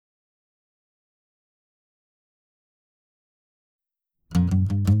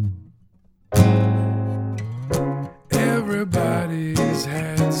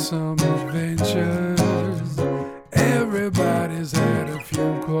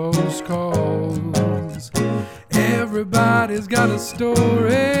close calls. Everybody's got a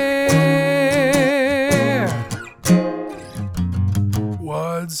story.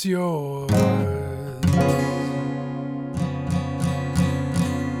 What's yours?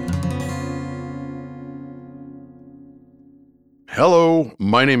 Hello,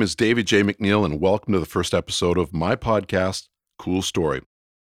 my name is David J. MacNeil, and welcome to the first episode of my podcast, Cool Story.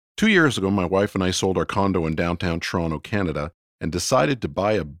 2 years ago, my wife and I sold our condo in downtown Toronto, Canada, and decided to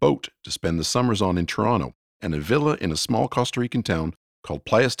buy a boat to spend the summers on in Toronto, and a villa in a small Costa Rican town called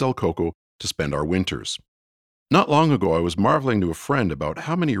Playas del Coco to spend our winters. Not long ago, I was marveling to a friend about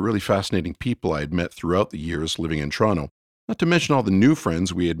how many really fascinating people I had met throughout the years living in Toronto, not to mention all the new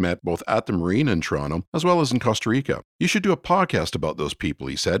friends we had met both at the marina in Toronto as well as in Costa Rica. You should do a podcast about those people,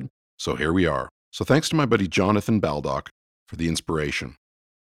 he said. So here we are. So thanks to my buddy Jonathan Baldock for the inspiration.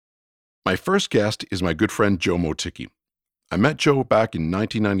 My first guest is my good friend Joe Motiki. I met Joe back in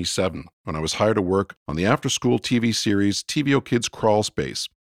 1997 when I was hired to work on the after-school TV series TVO Kids Crawl Space.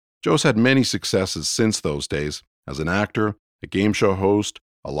 Joe's had many successes since those days as an actor, a game show host,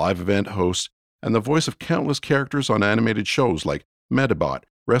 a live event host, and the voice of countless characters on animated shows like Metabot,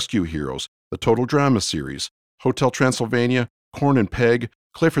 Rescue Heroes, the Total Drama series, Hotel Transylvania, Corn and Peg,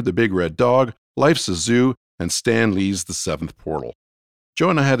 Clifford the Big Red Dog, Life's a Zoo, and Stan Lee's The Seventh Portal. Joe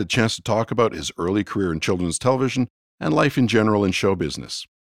and I had a chance to talk about his early career in children's television and life in general in show business.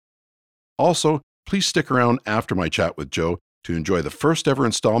 Also, please stick around after my chat with Joe to enjoy the first ever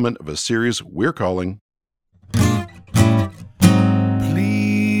installment of a series we're calling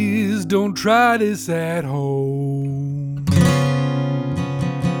Please don't try this at home.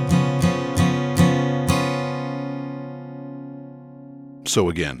 So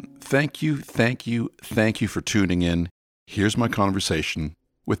again, thank you for tuning in. Here's my conversation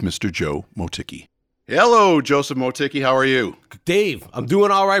with Mr. Joe Motiki. Hello, Joseph Motiki. How are you? Dave, I'm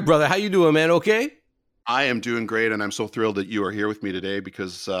doing all right, brother. How you doing, man? Okay? I am doing great, and I'm so thrilled that you are here with me today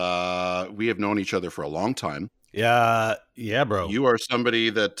because we have known each other for a long time. Yeah, bro. You are somebody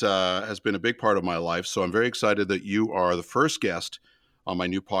that has been a big part of my life, so I'm very excited that you are the first guest on my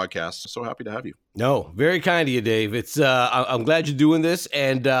new podcast. So happy to have you. No, very kind of you, Dave. It's I'm glad you're doing this,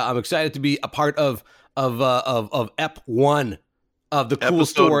 and I'm excited to be a part of Ep 1 of the Cool Episode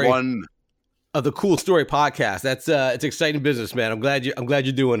Story 1. Of the Cool Story podcast. That's it's exciting business, man. I'm glad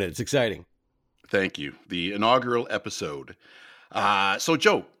you're doing it. It's exciting. Thank you. The inaugural episode. So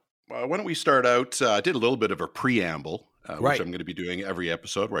Joe, why don't we start out? I did a little bit of a preamble, which I'm going to be doing every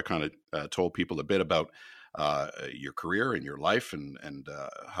episode, where I kind of told people a bit about your career and your life and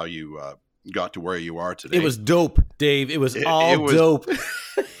how you got to where you are today. It was dope, Dave. It was dope.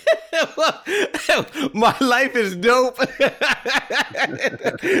 My life is dope. Was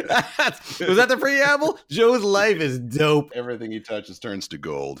that the preamble? Joe's life is dope. Everything he touches turns to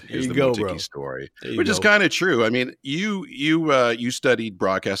gold. Here's the go, Motiki bro. story, which is kind of true. I mean, you studied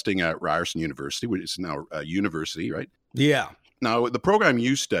broadcasting at Ryerson University, which is now a university, right? Yeah. Now, the program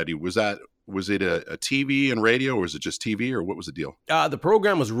you studied, was it a TV and radio, or was it just TV, or what was the deal? The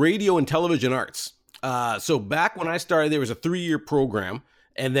program was radio and television arts. So back when I started, there was a 3-year program.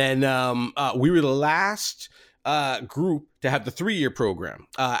 And then we were the last group to have the 3-year program.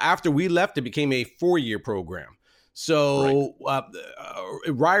 After we left, it became a 4-year program. So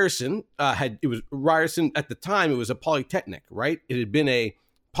Ryerson Ryerson at the time. It was a polytechnic, right? It had been a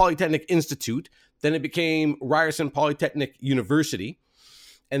Polytechnic Institute. Then it became Ryerson Polytechnic University,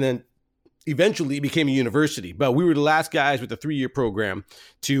 and then eventually it became a university. But we were the last guys with the 3-year program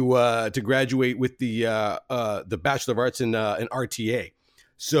to graduate with the Bachelor of Arts in RTA.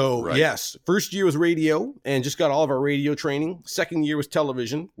 So yes, first year was radio and just got all of our radio training. Second year was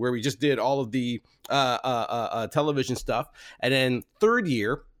television, where we just did all of the television stuff. And then third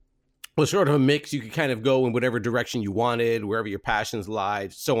year was sort of a mix. You could kind of go in whatever direction you wanted, wherever your passions lie,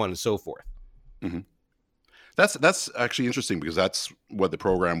 so on and so forth. Mm-hmm. That's actually interesting, because that's what the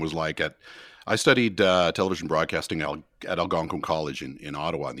program was like I studied television broadcasting at Algonquin College in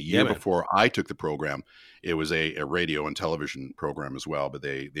Ottawa. And the year before I took the program, it was a radio and television program as well, but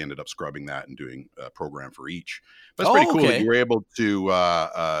they ended up scrubbing that and doing a program for each. But it's pretty cool that you were able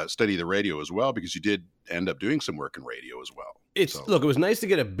to study the radio as well, because you did end up doing some work in radio as well. Look, it was nice to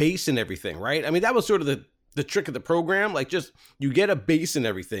get a base in everything, right? I mean, that was sort of the trick of the program. Like, just you get a base in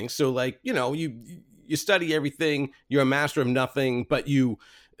everything. So like, you study everything, you're a master of nothing, but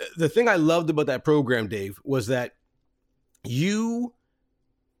the thing I loved about that program, Dave, was that you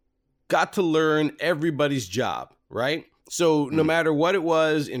got to learn everybody's job, right? So no matter what it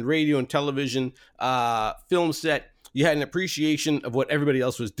was in radio and television, film set, you had an appreciation of what everybody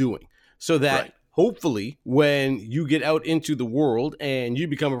else was doing. So that hopefully when you get out into the world and you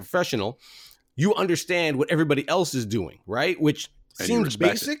become a professional, you understand what everybody else is doing, right? Which And you seems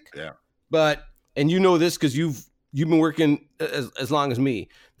respect basic, it. Yeah. but, and you know this because you've been working as long as me.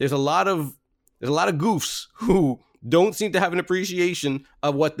 There's a lot of goofs who don't seem to have an appreciation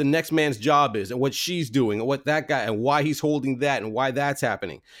of what the next man's job is and what she's doing and what that guy and why he's holding that and why that's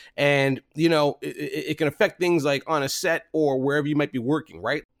happening. And, you know, it can affect things like on a set or wherever you might be working,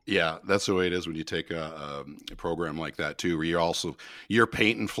 right? Yeah, that's the way it is when you take a program like that too, where you're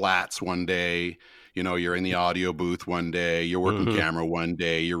painting flats one day, you know, you're in the audio booth one day, you're working camera one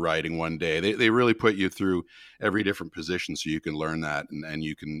day, you're writing one day. They really put you through every different position so you can learn that, and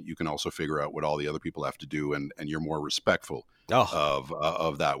you can also figure out what all the other people have to do, and you're more respectful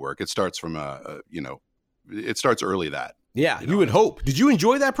of that work. It starts from it starts early that. Yeah, you would hope. Did you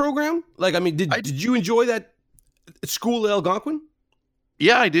enjoy that program? Like, I mean, did you enjoy that school at Algonquin?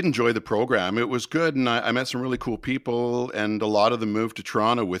 Yeah, I did enjoy the program. It was good, and I met some really cool people, and a lot of them moved to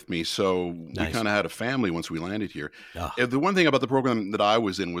Toronto with me, so we kind of had a family once we landed here. The one thing about the program that I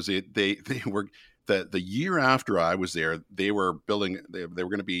was in was they were the year after I was there, they were building. They were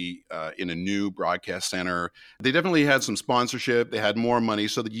going to be in a new broadcast center. They definitely had some sponsorship. They had more money.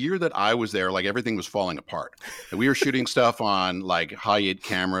 So the year that I was there, like everything was falling apart. And we were shooting stuff on like high-8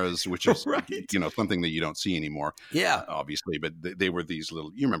 cameras, which is something that you don't see anymore. Yeah, obviously. But they were these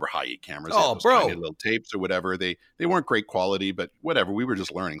little. You remember high-8 cameras? Oh, those bro, tiny little tapes or whatever. They weren't great quality, but whatever. We were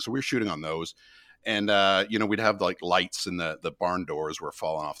just learning, so we were shooting on those. And, we'd have like lights and the barn doors were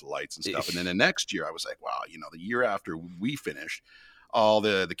falling off the lights and stuff. And then the next year I was like, wow, the year after we finished, all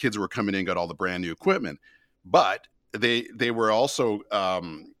the kids were coming in, got all the brand new equipment, but they were also for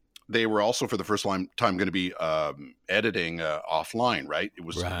the first time going to be editing offline, right? It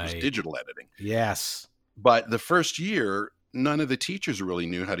was digital editing. Yes. But the first year, none of the teachers really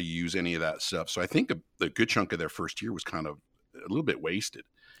knew how to use any of that stuff. So I think a good chunk of their first year was kind of a little bit wasted.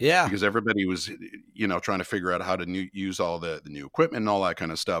 Yeah, because everybody was, trying to figure out how to use all the new equipment and all that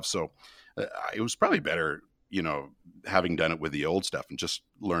kind of stuff. So it was probably better, having done it with the old stuff and just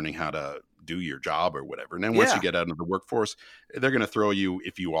learning how to do your job or whatever. And then once you get out into the workforce, they're going to throw you,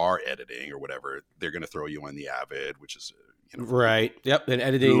 if you are editing or whatever, they're going to throw you on the Avid, which is right. Yep. And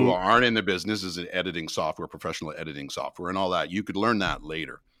editing, who aren't in the business, is an editing software, professional editing software, and all that. You could learn that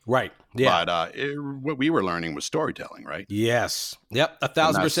later. Right. Yeah. But what we were learning was storytelling, right? Yes. Yep.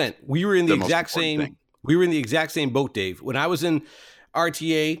 1,000%. We were in the exact same. We were in the exact same boat, Dave. When I was in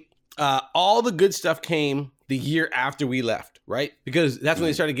RTA, all the good stuff came the year after we left, right? Because that's when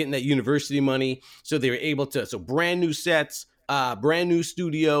they started getting that university money. So they were able to. So brand new sets, brand new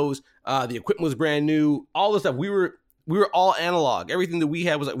studios. The equipment was brand new. All the stuff. We were all analog. Everything that we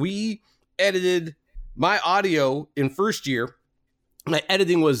had was like, we edited my audio in first year. My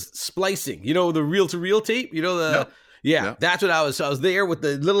editing was splicing, the reel-to-reel tape, that's what I was. So I was there with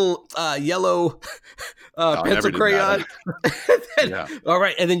the little yellow pencil crayon. All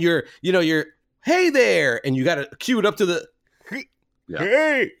right, and then you're, hey there, and you got to cue it up to the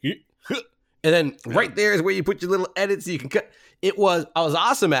hey, and then right there is where you put your little edits. So you can cut. I was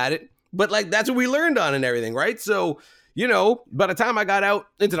awesome at it, but like that's what we learned on and everything, right? So by the time I got out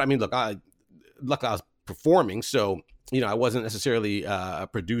into, I was performing, so. I wasn't necessarily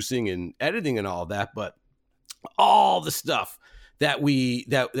producing and editing and all that, but all the stuff that we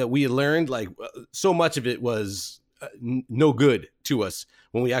had learned, like so much of it was no good to us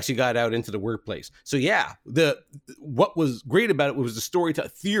when we actually got out into the workplace. So yeah, what was great about it was the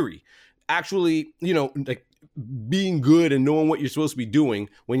storytelling theory, actually, like being good and knowing what you're supposed to be doing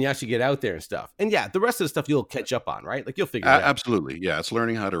when you actually get out there and stuff. And yeah, the rest of the stuff you'll catch up on, right? Like you'll figure it out. Absolutely. Yeah. It's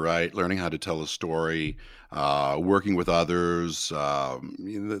learning how to write, learning how to tell a story, working with others.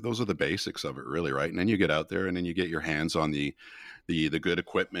 Those are the basics of it really. Right. And then you get out there and then you get your hands on the good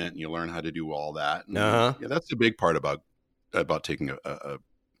equipment and you learn how to do all that. And, that's the big part about taking a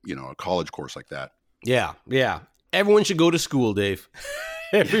college course like that. Yeah. Yeah. Everyone should go to school, Dave.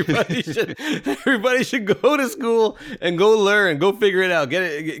 Everybody should go to school and go learn, go figure it out,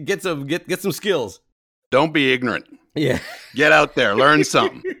 get some skills. Don't be ignorant. Yeah. Get out there, learn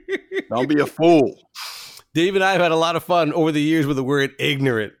something. Don't be a fool. Dave and I have had a lot of fun over the years with the word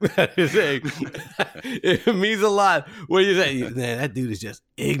ignorant. It means a lot. What do you say? Man, that dude is just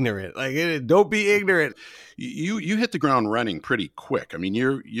ignorant. Like, don't be ignorant. You hit the ground running pretty quick. I mean,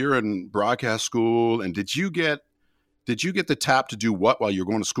 you're in broadcast school, and did you get the tap to do what while you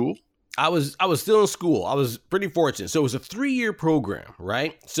were going to school? I was still in school. I was pretty fortunate. So it was a 3-year program,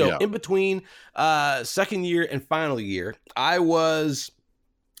 right? So in between second year and final year, I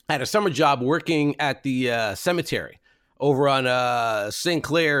had a summer job working at the cemetery over on St.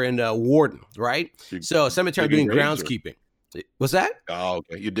 Clair and Warden, right? So cemetery doing groundskeeping. What's that? Oh,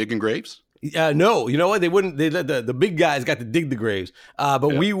 okay. You digging graves? No, you know what? They wouldn't. They let the big guys got to dig the graves,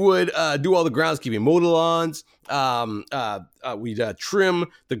 but we would do all the groundskeeping, mow the lawns. We'd trim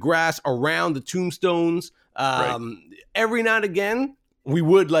the grass around the tombstones. Every now and again, we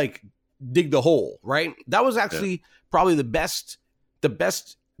would like dig the hole. Right? That was actually probably the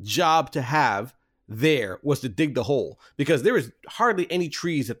best job to have. There was to dig the hole because there was hardly any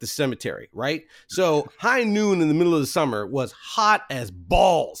trees at the cemetery, right? So high noon in the middle of the summer was hot as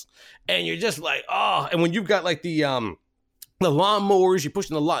balls, and you're just like, oh. And when you've got like the lawnmowers, you're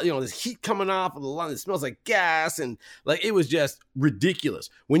pushing the lawn, this heat coming off of the lawn, it smells like gas, and like it was just ridiculous.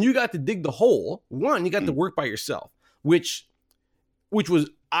 When you got to dig the hole, one, you got to work by yourself, which was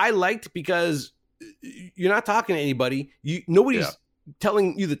I liked because you're not talking to anybody. Nobody's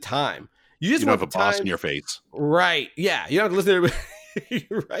telling you the time. You don't have a boss in your face. Right. Yeah. You don't have to listen to everybody.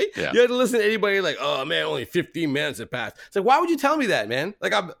 Right? Yeah. You have to listen to anybody like, oh, man, only 15 minutes have passed. It's like, why would you tell me that, man?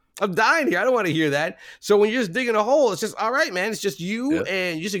 Like, I'm dying here. I don't want to hear that. So when you're just digging a hole, it's just, all right, man. It's just you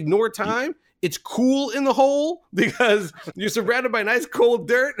and you just ignore time. It's cool in the hole because you're surrounded by nice cold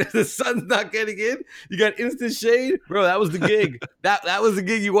dirt. The sun's not getting in. You got instant shade. Bro, that was the gig. that was the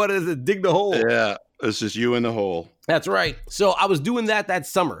gig you wanted to dig the hole. Yeah. It's just you in the hole. That's right. So I was doing that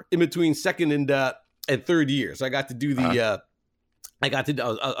summer in between second and third year. So I got to do the, I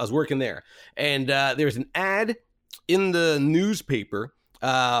was working there. And there was an ad in the newspaper.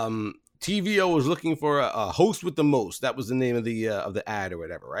 TVO was looking for a host with the most. That was the name of the ad or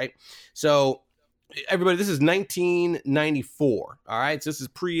whatever, right? So everybody, this is 1994. All right. So this is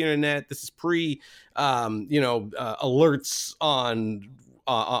pre-internet. This is alerts on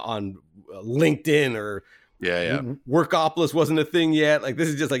LinkedIn or Workopolis wasn't a thing yet. Like this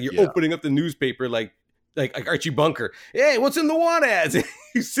is just like you're opening up the newspaper like Archie Bunker. Hey, what's in the want ads?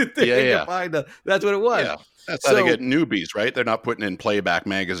 You sit there and find that's what it was. Yeah. That's how they get newbies, right? They're not putting in Playback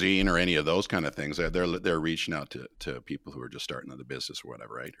Magazine or any of those kind of things. They're reaching out to people who are just starting in the business or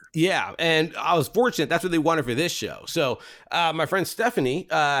whatever, right? Yeah, and I was fortunate. That's what they wanted for this show. So my friend Stephanie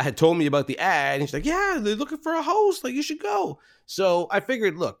had told me about the ad, and she's like, yeah, they're looking for a host. Like, you should go. So I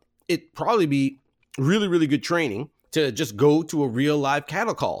figured, look, it'd probably be really, really good training to just go to a real live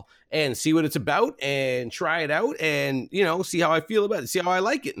cattle call and see what it's about and try it out and, see how I feel about it, see how I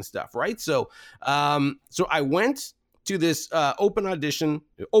like it and stuff, right? So so I went to this open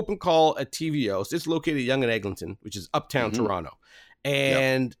call at TVO. So it's located at Yonge and Eglinton, which is uptown Toronto.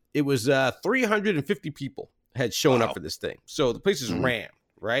 And it was 350 people had shown up for this thing. So the place is ran,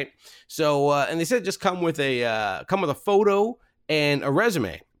 right? So and they said just come with a photo and a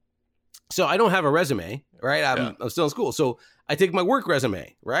resume. So I don't have a resume, right? I'm still in school. So I take my work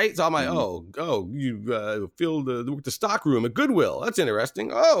resume, right? So I'm like, you filled the stock room at Goodwill. That's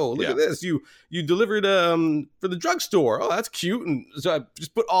interesting. Oh, look at this. You delivered for the drugstore. Oh, that's cute. And so I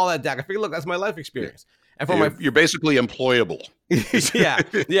just put all that down. I figured, look, that's my life experience. And for you're basically employable.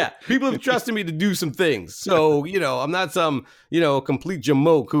 Yeah. People have trusted me to do some things. So, I'm not some, complete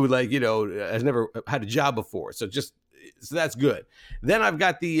jamoke who has never had a job before. So that's good. Then I've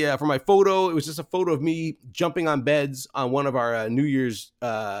got for my photo, it was just a photo of me jumping on beds on one of our New Year's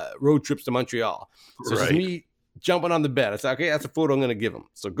road trips to Montreal. So it's just me jumping on the bed. I said, okay, that's a photo I'm going to give them.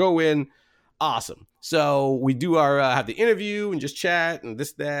 So go in. Awesome. So we do have the interview and just chat and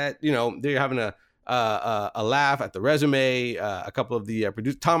this, that, they're having a laugh at the resume. A couple of the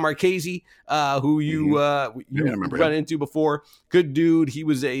producers, Tom Marchese, who you run into before, good dude. He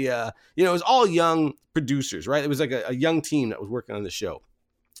was it was all young producers, right? It was like a young team that was working on the show.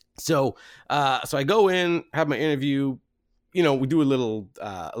 So I go in, have my interview. We do a little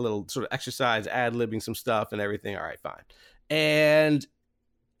sort of exercise, ad-libbing some stuff and everything. All right, fine. And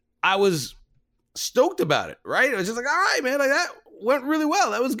I was stoked about it, right? I was just like, all right, man, like that went really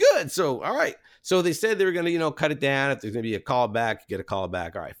well. That was good. So, all right. So they said they were going to, cut it down. If there's going to be a callback, get a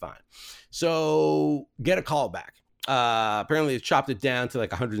callback. All right, fine. So get a callback. Apparently they chopped it down to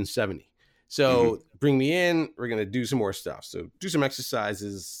like 170. So bring me in. We're going to do some more stuff. So do some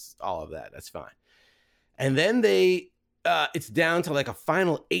exercises, all of that. That's fine. And then it's down to like a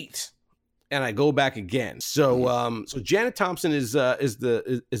final 8. And I go back again. So Janet Thompson is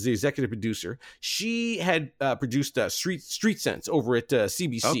the executive producer. She had produced Street Sense over at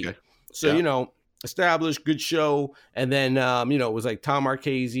CBC. Okay. So established, good show. And then it was like Tom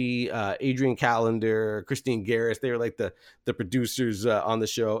Marchese, Adrian Callender, Christine Garris. They were like the producers on the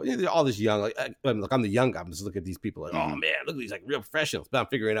show. All this young. Look, I'm the young guy. I'm just looking at these people like, oh man, look at these like real professionals. But I'm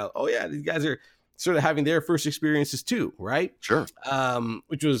figuring out, oh yeah, these guys are sort of having their first experiences too, right? Sure.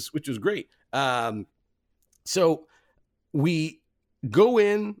 Which was great. So we go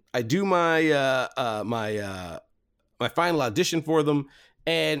in, I do my my final audition for them,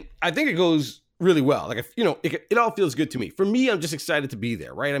 and I think it goes really well. Like, if, it all feels good to me. For me, I'm just excited to be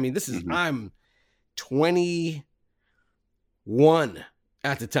there, right? I mean, I'm 21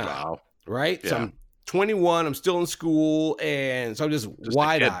 at the time. Wow. Right? Yeah. So I'm 21, I'm still in school, and so I'm just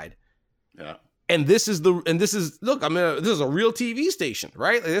wide-eyed. Yeah. And this is look, this is a real TV station,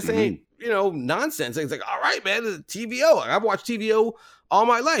 right? Like, this ain't, nonsense. It's like, all right, man, this is TVO. Like, I've watched TVO all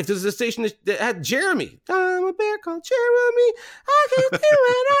my life. This is a station that had Jeremy. I'm a bear called Jeremy. I can do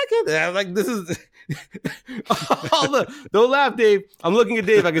it. I can. I'm like, this is don't laugh, Dave. I'm looking at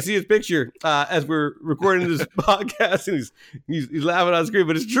Dave. I can see his picture as we're recording this podcast, and he's laughing on screen,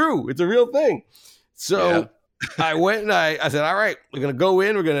 but it's true. It's a real thing. So I went and I said, all right, we're gonna go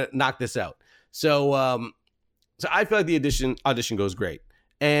in. We're gonna knock this out. So I feel like the audition goes great,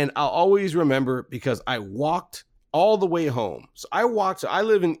 and I'll always remember because I walked all the way home. So I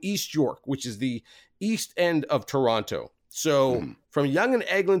live in East York, which is the east end of Toronto. So from Yonge and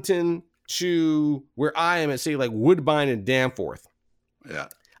Eglinton to where I am at, say, like Woodbine and Danforth. Yeah.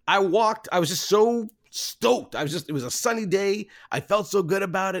 I walked. I was just so stoked. It was a sunny day. I felt so good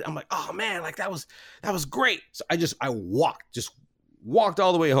about it. I'm like, oh man, like that was great. So I walked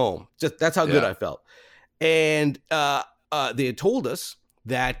all the way home. Just that's how good I felt. And they had told us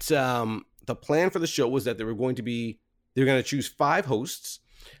that the plan for the show was that they were going to choose 5 hosts,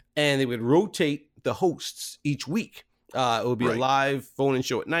 and they would rotate the hosts each week. It would be a live phone-in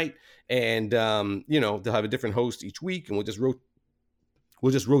show at night, and they'll have a different host each week, and we'll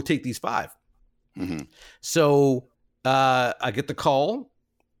just rotate these 5. Mm-hmm. So I get the call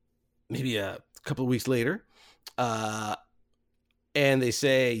maybe a couple of weeks later, and they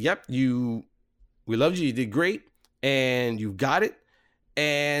say, "Yep, we loved you. You did great, and you got it,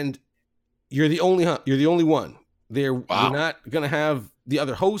 and you're the only one. We're not gonna have the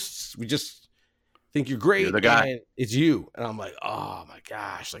other hosts. We just think you're great. You're the guy. And it's you." And I'm like, "Oh my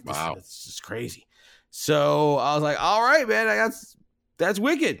gosh, like this is crazy." So I was like, "All right, man, that's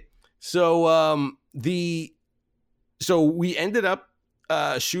wicked." So we ended up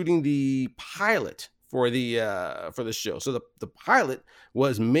shooting the pilot for the show. So the pilot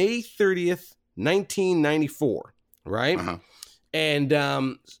was May 30th, 1994, right? Uh-huh. And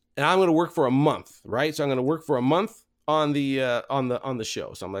I'm going to work for a month, right? So I'm going to work for a month on the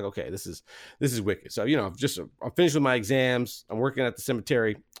show. So I'm like, okay, this is wicked. So I'm finished with my exams. I'm working at the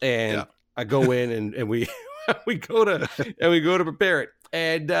cemetery, and I go in and we we go to prepare it.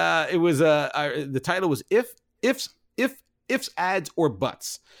 And it was the title was ifs, ads, or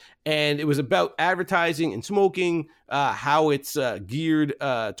buts. And it was about advertising and smoking, how it's geared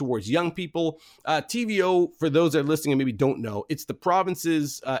towards young people. TVO, for those that are listening and maybe don't know, it's the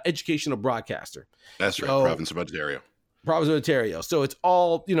province's educational broadcaster. That's right, Province of Ontario. Province of Ontario. So it's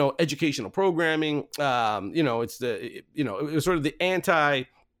all, educational programming. It's it was sort of the anti.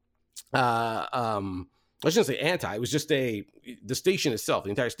 I shouldn't say anti. It was just the station itself. The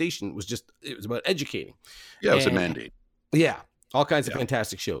entire station was about educating. Yeah, it was a mandate. Yeah. All kinds of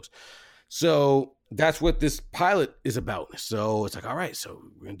fantastic shows. So that's what this pilot is about. So it's like, all right, so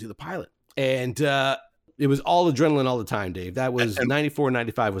we're going to do the pilot. And it was all adrenaline all the time, Dave. That was 94,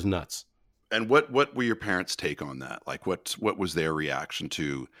 95 was nuts. And what were your parents' take on that? Like, what was their reaction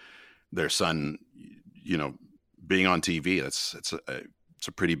to their son, being on TV? It's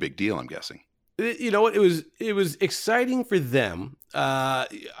a pretty big deal, I'm guessing. You know what? It was exciting for them.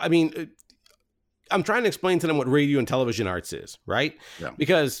 I'm trying to explain to them what radio and television arts is, right? Yeah.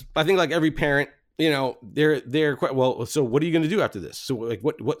 Because I think like every parent, they're quite, well, so what are you going to do after this? So like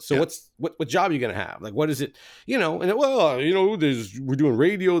what job are you going to have? Like, what is it? We're doing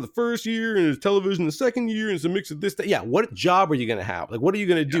radio the first year and there's television the second year and it's a mix of this, that. Yeah. What job are you going to have? Like, what are you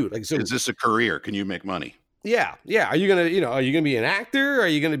going to do? Like, so is this a career? Can you make money? Yeah. Yeah. Are you going to be an actor? Are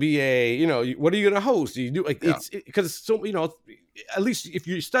you going to be what are you going to host? Do you do it's because at least if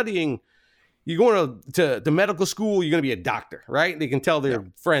you're studying, you're going to medical school, you're going to be a doctor, right? They can tell their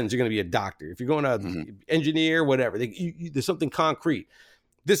friends you're going to be a doctor. If you're going to engineer, whatever, there's something concrete.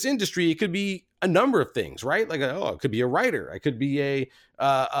 This industry, it could be a number of things, right? Like, it could be a writer. I could be a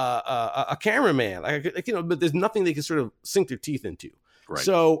cameraman. But there's nothing they can sort of sink their teeth into. Right.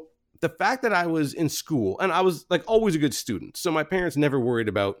 So the fact that I was in school and I was like always a good student. So my parents never worried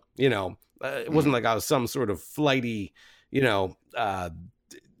about, it wasn't like I was some sort of flighty,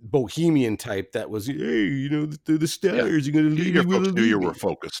 bohemian type that was, hey, the stars are going to lead. Your folks knew you were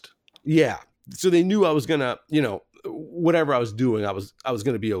focused. Yeah. So they knew I was going to, whatever I was doing, I was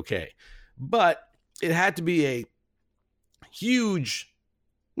going to be okay. But it had to be a huge,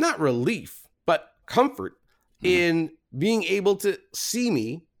 not relief, but comfort in being able to see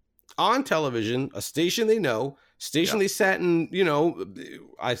me on television, a station they know, station they sat in,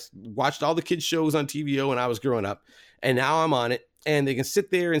 I watched all the kids shows on TVO when I was growing up, and now I'm on it, and they can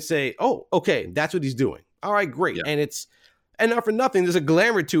sit there and say, oh, okay, that's what he's doing. All right, great. Yeah. And not for nothing, there's a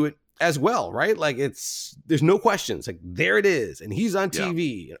glamour to it as well, right? Like there's no questions. Like there it is. And he's on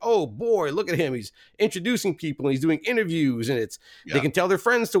TV. And oh boy, look at him. He's introducing people and he's doing interviews, and they can tell their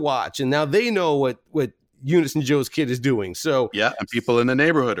friends to watch. And now they know what Eunice and Joe's kid is doing. So and people in the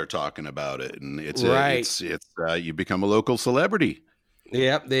neighborhood are talking about it, and it's you become a local celebrity.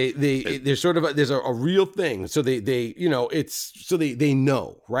 Yeah, there's sort of there's a real thing. So they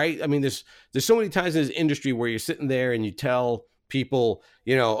know, right? I mean, there's so many times in this industry where you're sitting there and you tell people,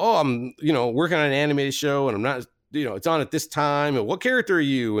 oh, I'm, working on an animated show and I'm not, it's on at this time. And what character are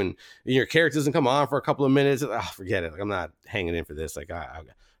you? And your character doesn't come on for a couple of minutes. Oh, forget it. Like, I'm not hanging in for this. Like,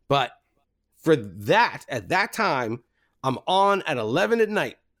 but for that, at that time, I'm on at 11 at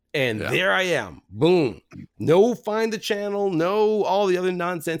night. And there I am. Boom. No find the channel. No, all the other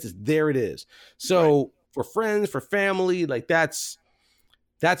nonsense is there. It is. So for friends, for family, like that's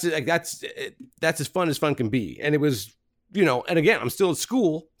as fun as fun can be. And it was, and again, I'm still at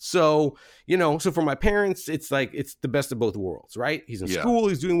school. So, so for my parents, it's like, it's the best of both worlds, right? He's in school.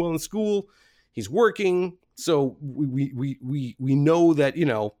 He's doing well in school. He's working. So we know that,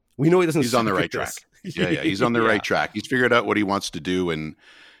 we know he doesn't. He's on the right track. He's on the right track. He's figured out what he wants to do, and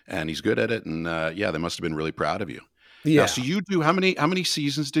he's good at it. And they must have been really proud of you. Yeah. Now, so you do, how many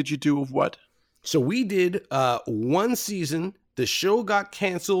seasons did you do of what? So we did one season. The show got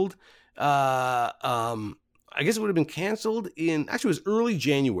canceled. I guess it would have been canceled it was early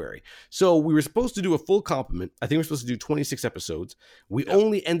January. So we were supposed to do a full complement. I think we were supposed to do 26 episodes. We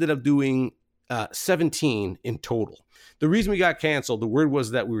only ended up doing 17 in total. The reason we got canceled, the word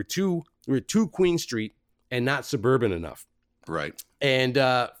was that we were too Queen Street and not suburban enough. Right. And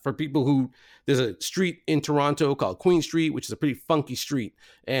for people who, there's a street in Toronto called Queen Street, which is a pretty funky street.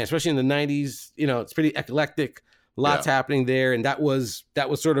 And especially in the 90s, it's pretty eclectic. Lots happening there. And that was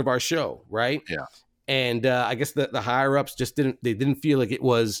sort of our show, right? Yeah. And I guess the higher ups just didn't feel like it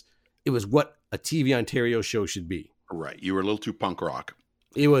was what a TV Ontario show should be. Right. You were a little too punk rock.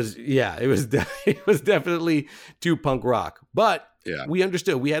 It was definitely too punk rock, but we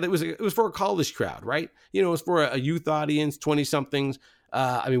understood. It was for a college crowd, right? It was for a youth audience, 20 somethings.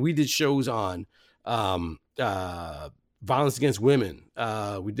 We did shows on violence against women.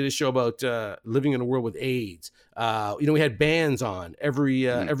 We did a show about living in a world with AIDS. We had bands on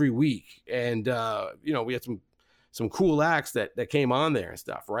every week, and we had some cool acts that came on there and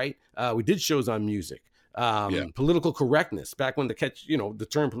stuff, right? We did shows on music. Political correctness, back when the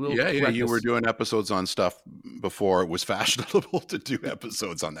term political correctness. You were doing episodes on stuff before it was fashionable to do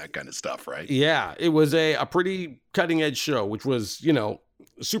episodes on that kind of stuff, right? It was a pretty cutting edge show, which was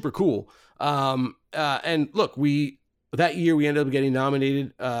super cool. And look, that year we ended up getting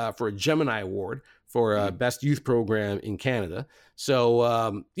nominated for a Gemini Award for best youth program in Canada.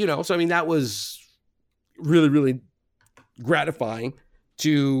 So that was really, really gratifying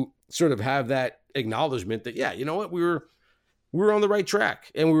to sort of have that acknowledgement that, we were on the right track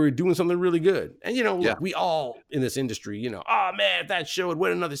and we were doing something really good. And, look, we all in this industry, oh man, if that show had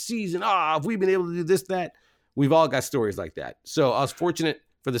went another season, if we've been able to do this, that, we've all got stories like that. So I was fortunate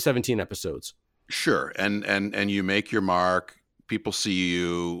for the 17 episodes. Sure. And you make your mark. People see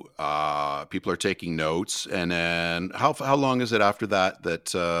you. People are taking notes. And then how long is it after that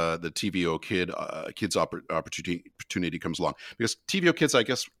the TVO Kids opportunity comes along? Because TVO Kids, I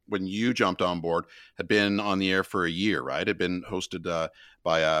guess, when you jumped on board, had been on the air for a year, right? It had been hosted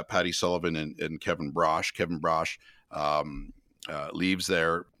by Patty Sullivan and Kevin Brosh. Kevin Brosh leaves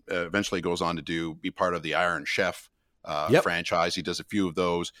there, eventually goes on to be part of the Iron Chef franchise. He does a few of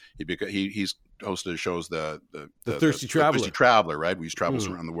those. He's hosted shows the Thirsty Traveler. Thirsty Traveler, right? He travels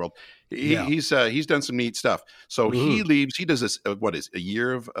around the world. He's done some neat stuff. So he leaves. He does this. A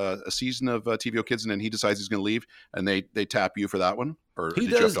year of a season of TVO Kids, and then he decides he's going to leave, and they tap you for that one, or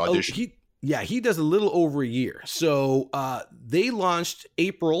did you have to audition? He does a little over a year. So they launched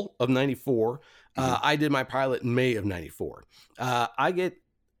April of '94. I did my pilot in May of '94. I get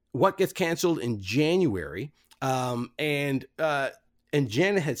what gets canceled in January. And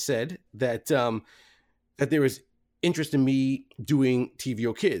Janet had said that that there was interest in me doing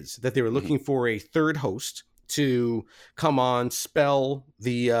TVO Kids, that they were looking for a third host to come on, spell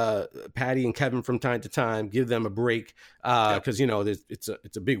the Patty and Kevin from time to time, give them a break because it's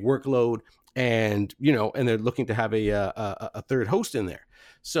a big workload, and and they're looking to have a third host in there.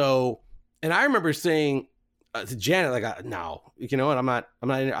 So, and I remember saying to Janet, like, no,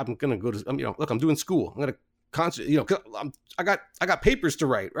 I'm gonna go to, look, I'm doing school. I'm gonna concert, 'cause I got papers to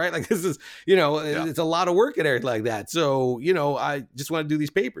write, right? Like this is, it's a lot of work and everything like that. So, I just want to do these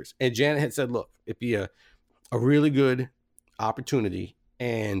papers. And Janet had said, look, it'd be a really good opportunity,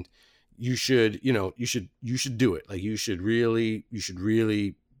 and you should do it. Like you should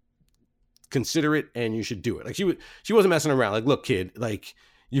really consider it, and you should do it. Like she wasn't messing around. Like, look, kid, like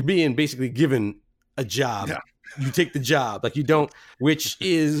you're being basically given a job. Yeah. You take the job, like you don't, which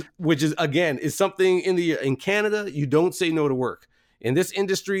is again, is something in Canada, you don't say no to work. In this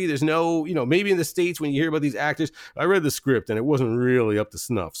industry, there's no, maybe in the States when you hear about these actors, I read the script and it wasn't really up to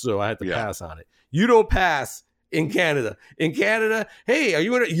snuff, so I had to pass on it. You don't pass in Canada. In Canada, hey, are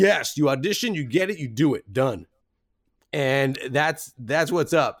you in it? Yes, you audition, you get it, you do it, done. And that's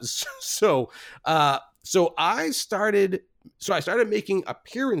what's up. So I started making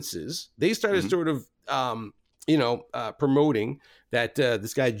appearances. They started sort of, promoting that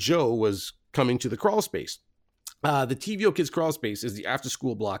this guy Joe was coming to the crawl space. The TVO Kids Crawl Space is the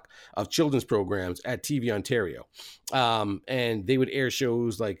after-school block of children's programs at TV Ontario. And they would air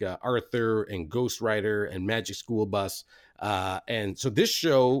shows like Arthur and Ghost Rider and Magic School Bus. And so this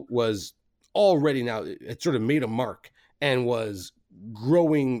show was already now, it sort of made a mark and was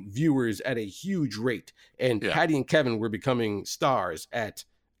growing viewers at a huge rate. And Patty and Kevin were becoming stars in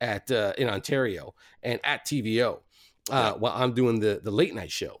Ontario and at TVO while I'm doing the late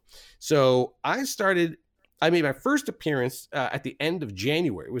night show. So I made my first appearance at the end of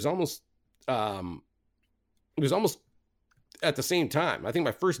January. It was almost at the same time. I think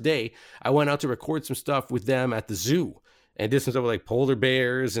my first day, I went out to record some stuff with them at the zoo and did some stuff with like polar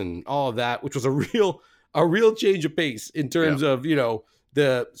bears and all of that, which was a real change of pace in terms of,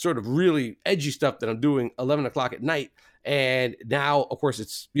 the sort of really edgy stuff that I'm doing 11 o'clock at night. And now, of course,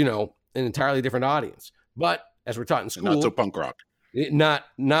 it's, an entirely different audience. But as we're taught in school, not so punk rock. Not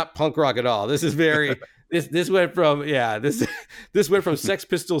punk rock at all. This is very this went from this went from Sex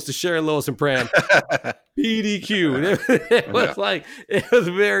Pistols to Sharon Lois and Pram. PDQ. It was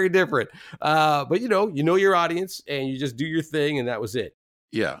very different. But you know your audience, and you just do your thing, and that was it.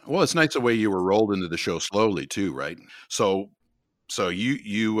 Yeah. Well, it's nice the way you were rolled into the show slowly too, right? So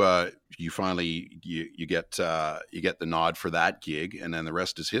you finally you get the nod for that gig, and then the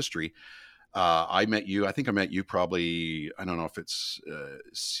rest is history. I met you probably, I don't know if it's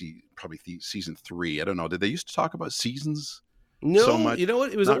probably season 3. I don't know. Did they used to talk about seasons? No, so much? You know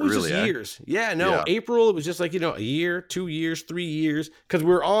what? It was Not always really, just years. Yeah, no. Yeah. April, it was just like, a year, 2 years, 3 years. Because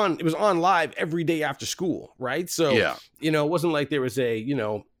it was on live every day after school, right? So, it wasn't like there was a,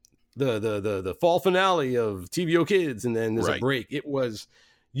 the fall finale of TVO Kids and then there's a break. It was,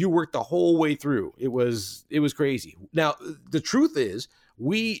 you worked the whole way through. It was crazy. Now, the truth is,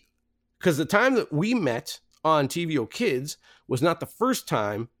 because the time that we met on TVO Kids was not the first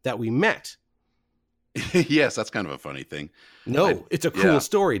time that we met. Yes, that's kind of a funny thing. No, it's a cool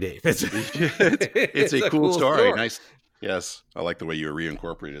story, Dave. It's a cool story. Nice. Yes, I like the way you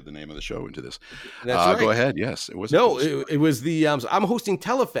reincorporated the name of the show into this. That's right. Go ahead. Yes, it was. No, it was the. I'm hosting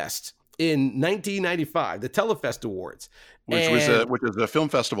Telefest in 1995, the Telefest Awards, which was a film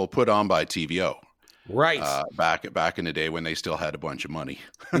festival put on by TVO. Right. Back in the day when they still had a bunch of money.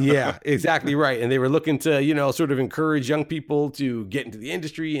 Yeah, exactly right. And they were looking to, sort of encourage young people to get into the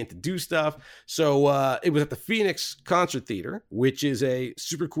industry and to do stuff. So it was at the Phoenix Concert Theater, which is a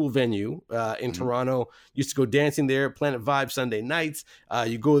super cool venue in Toronto. Used to go dancing there, Planet Vibe Sunday nights.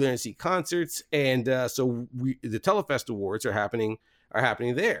 You go there and see concerts. And so the Telefest Awards are happening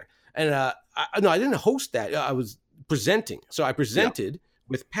there. And I didn't host that. I was presenting. So I presented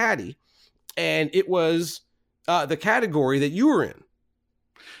with Patty. And it was the category that you were in.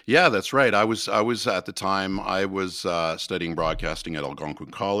 Yeah, that's right. I was at the time, I was studying broadcasting at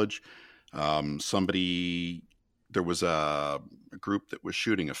Algonquin College. There was a group that was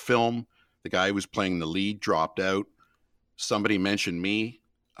shooting a film. The guy who was playing the lead dropped out. Somebody mentioned me.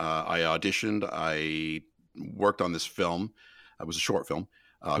 I auditioned. I worked on this film. It was a short film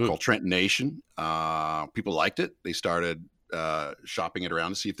called Trenton Nation. People liked it. They started shopping it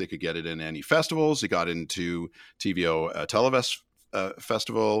around to see if they could get it in any festivals. It got into TVO Televest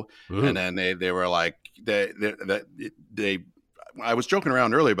Festival, and then they were like I was joking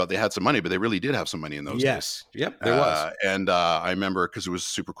around earlier about they had some money, but they really did have some money in those days. Yes, yep, there was. And I remember because it was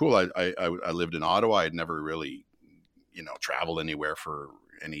super cool. I lived in Ottawa. I'd never really traveled anywhere for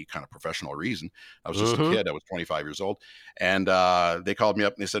any kind of professional reason. I was just a kid. I was 25 years old, and they called me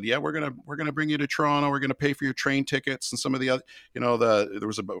up and they said, "Yeah, we're gonna bring you to Toronto. We're gonna pay for your train tickets and some of the other, there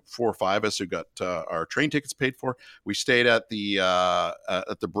was about 4 or 5 of us who got our train tickets paid for. We stayed at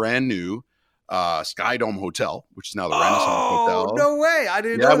the brand new Sky Dome Hotel, which is now the Renaissance Hotel. No way! I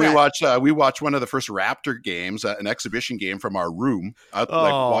didn't know that. We watched one of the first Raptor games, an exhibition game from our room,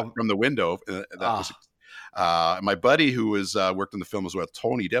 walking from the window. That was. My buddy who was worked in the film as well,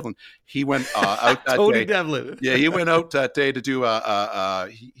 Tony Devlin, he went out that Tony day. Devlin. Yeah, he went out that day to do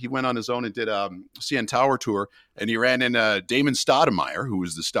he went on his own and did a CN Tower tour, and he ran into Damon Stoudemire, who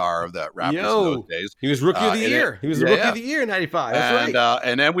was the star of that Raptors in those days. He was Rookie of the Year. He was the Rookie of the Year in '95. That's right.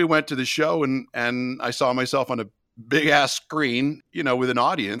 And then we went to the show, and I saw myself on a big ass screen, with an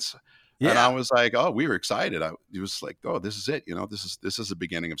audience. Yeah. And I was like, oh, we were excited. It was like, oh, this is it. This is the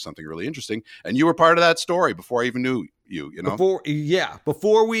beginning of something really interesting. And you were part of that story before I even knew you. Before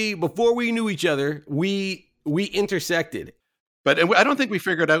we knew each other, we intersected. But I don't think we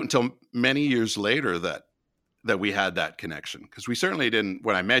figured out until many years later that we had that connection, because we certainly didn't.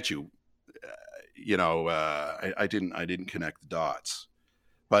 When I met you, I didn't connect the dots.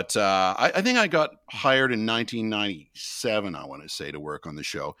 But I think I got hired in 1997, I want to say, to work on the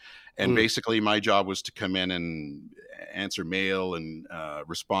show. And basically my job was to come in and answer mail and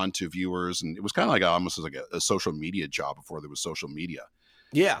respond to viewers. And it was kind of like almost like a social media job before there was social media.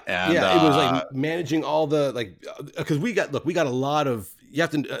 Yeah. And, it was like managing all the, because we got a lot of, you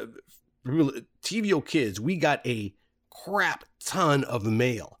have to, TVO kids, we got a crap ton of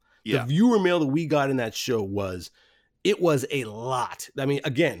mail. Yeah. The viewer mail that we got in that show was a lot. I mean,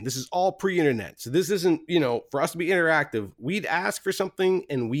 again, this is all pre-internet. So this isn't, for us to be interactive, we'd ask for something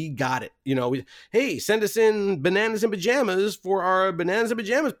and we got it. Hey, send us in bananas and pajamas for our bananas and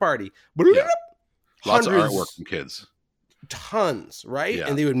pajamas party. Yeah. Lots of artwork from kids. Tons, right? Yeah.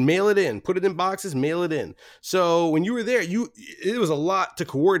 And they would mail it in, put it in boxes, mail it in. So when you were there, it was a lot to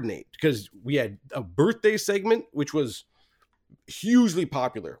coordinate, because we had a birthday segment, which was hugely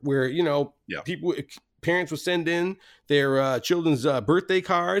popular, where, parents would send in their children's birthday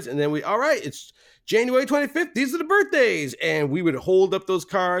cards, and then it's January 25th. These are the birthdays, and we would hold up those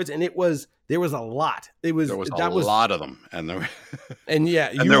cards, and there was a lot. There was a lot of them, and there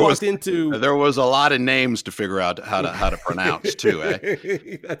was a lot of names to figure out how to pronounce too.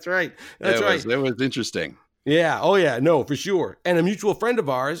 Eh? That's right. It was interesting. Yeah. Oh yeah. No, for sure. And a mutual friend of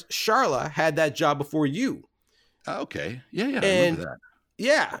ours, Charla, had that job before you. Okay. Yeah. I remember that.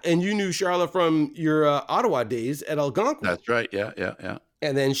 Yeah, and you knew Charla from your Ottawa days at Algonquin. That's right. Yeah.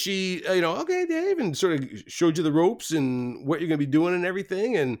 And then she, okay, Dave, and sort of showed you the ropes and what you're going to be doing and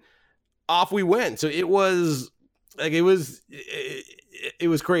everything, and off we went. So it was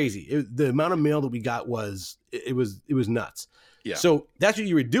crazy. The amount of mail that we got was nuts. Yeah. So that's what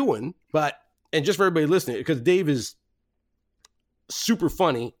you were doing, and just for everybody listening, because Dave is super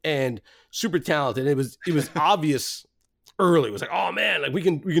funny and super talented. It was obvious. Early, it was like, oh man, like we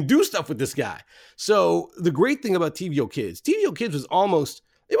can do stuff with this guy. So the great thing about TVO Kids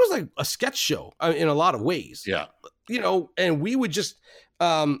was like a sketch show in a lot of ways. Yeah, and we would just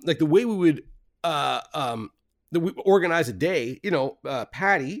like the way we would organize a day.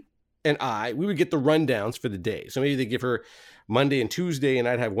 Patty and we would get the rundowns for the day. So maybe they give her Monday and Tuesday, and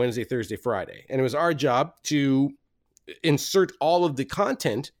I'd have Wednesday, Thursday, Friday, and it was our job to insert all of the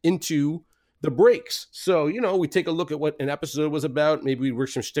content into the breaks. So, we take a look at what an episode was about. Maybe we work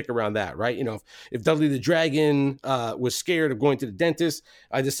some shtick around that, right? If Dudley the Dragon was scared of going to the dentist,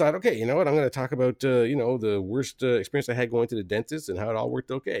 I decide, okay, you know what? I'm going to talk about, the worst experience I had going to the dentist and how it all worked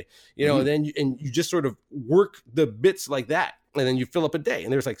okay. And then you just sort of work the bits like that. And then you fill up a day.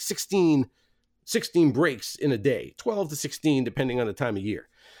 And there's like 16 breaks in a day, 12 to 16, depending on the time of year.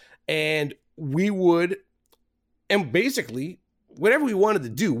 And basically, whatever we wanted to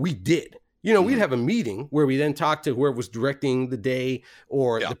do, we did. We'd have a meeting where we then talk to whoever was directing the day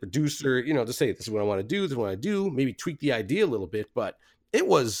or the producer, to say, this is what I want to do, this is what I do, maybe tweak the idea a little bit. But it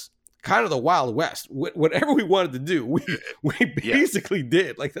was kind of the Wild West. Whatever we wanted to do, we basically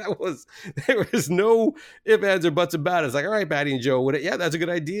did. Like there was no ifs, ands, or buts about it. It's like, all right, Patty and Joe, that's a good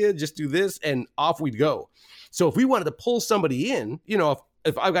idea. Just do this, and off we'd go. So if we wanted to pull somebody in,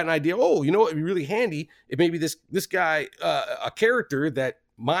 if I've got an idea, it'd be really handy if maybe this guy, a character that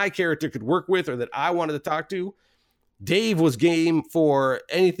my character could work with or that I wanted to talk to, Dave was game for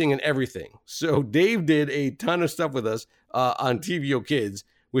anything and everything. So Dave did a ton of stuff with us on TVO Kids,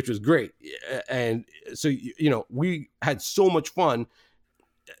 which was great. And so, we had so much fun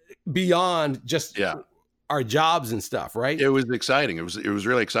beyond just our jobs and stuff, right? It was exciting. It was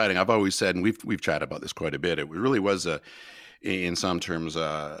really exciting. I've always said, and we've chatted about this quite a bit, it really was in some terms,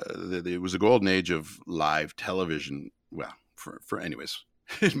 it was a golden age of live television. Well, for anyways,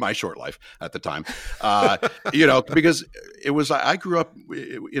 in my short life at the time, because it was, I grew up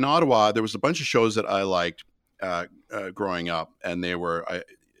in Ottawa. There was a bunch of shows that I liked growing up, and they were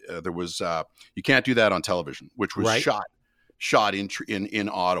there was You Can't Do That on Television, which was Right. shot in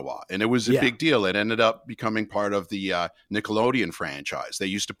Ottawa, and it was a big deal. It ended up becoming part of the Nickelodeon franchise. They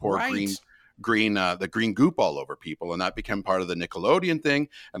used to pour the green goop all over people, and that became part of the Nickelodeon thing.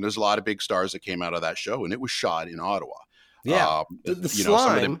 And there's a lot of big stars that came out of that show, and it was shot in Ottawa. Yeah, the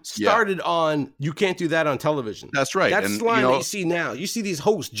slime started on You Can't Do That on Television. That's right. That slime that you see now. You see these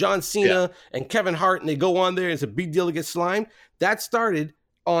hosts, John Cena and Kevin Hart, and they go on there, and it's a big deal to get slimed. That started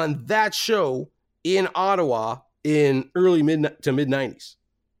on that show in Ottawa in early to mid 90s.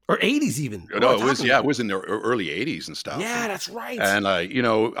 Or 80s even. No, it was in the early 80s and stuff. Yeah, that's right. And,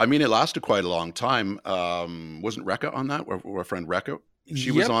 it lasted quite a long time. Wasn't Rekha on that? Our friend Rekha?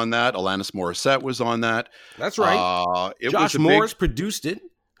 She was on that. Alanis Morissette was on that. That's right. Josh Morris produced it,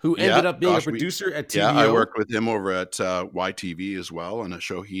 who ended up being a producer at TVO. Yeah, I worked with him over at YTV as well on a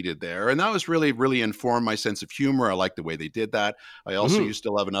show he did there. And that was really, really informed my sense of humor. I liked the way they did that. I also used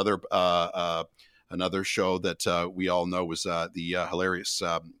to love another show that we all know was the hilarious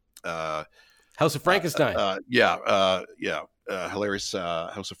House of Frankenstein. Hilarious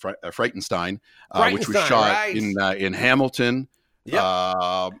House of Frightenstein, which was shot in Hamilton. So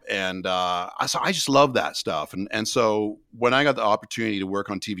I just love that stuff. And so when I got the opportunity to work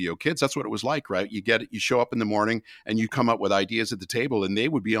on TVO Kids, that's what it was like, right? You show up in the morning and you come up with ideas at the table, and they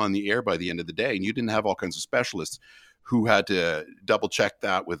would be on the air by the end of the day. And you didn't have all kinds of specialists who had to double check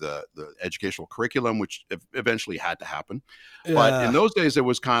that with the educational curriculum, which eventually had to happen. But in those days, it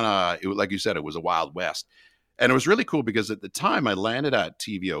was like you said, it was a Wild West. And it was really cool because at the time I landed at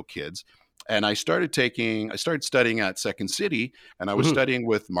TVO Kids, and I started studying at Second City, and I was studying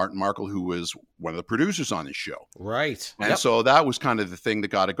with Martin Markle, who was one of the producers on this show. Right. And so that was kind of the thing that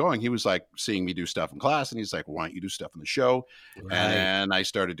got it going. He was like seeing me do stuff in class, and he's like, why don't you do stuff in the show? Right. And I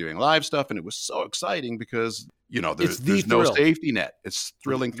started doing live stuff, and it was so exciting because, there's no safety net. It's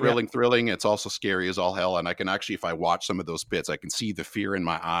thrilling. It's also scary as all hell. And I can actually, if I watch some of those bits, I can see the fear in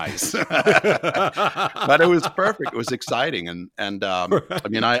my eyes. But it was perfect. It was exciting. And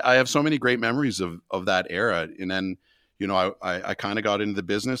I have so many great memories of that era. And then, I kind of got into the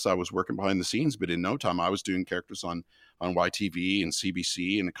business. I was working behind the scenes, but in no time I was doing characters on YTV and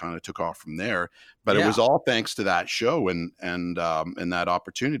CBC, and it kind of took off from there. But it was all thanks to that show and that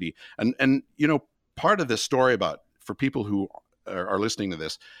opportunity. And part of this story for people who are listening to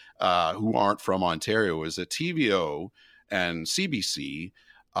this, who aren't from Ontario, is that TVO and CBC,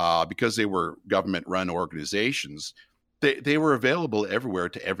 because they were government-run organizations, they were available everywhere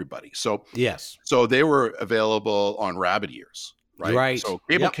to everybody. So so they were available on rabbit ears, right? So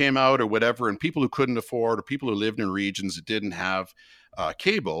cable came out or whatever, and people who couldn't afford, or people who lived in regions that didn't have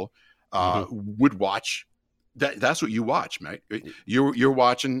cable, would watch. That's what you watch, right? You were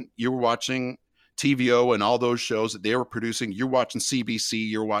watching TVO and all those shows that they were producing. You're watching CBC.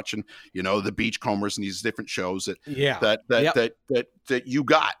 You're watching, the Beachcombers and these different shows that you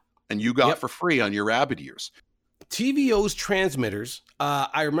got, and you got for free on your rabbit ears. TVO's transmitters,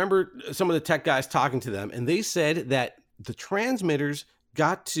 I remember some of the tech guys talking to them, and they said that the transmitters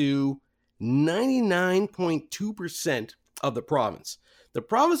got to 99.2% of the province. The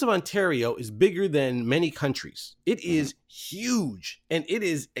province of Ontario is bigger than many countries. It is huge, and it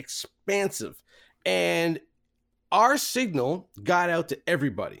is expansive. And our signal got out to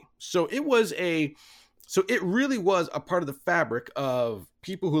everybody. So it really was a part of the fabric of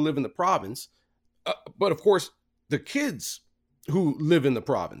people who live in the province. But of course, the kids who live in the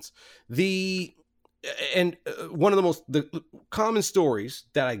province. One of the common stories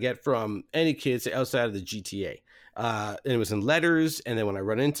that I get from any kids outside of the GTA, and it was in letters, and then when I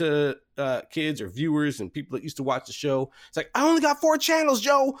run into kids or viewers and people that used to watch the show, it's like, I only got 4 channels,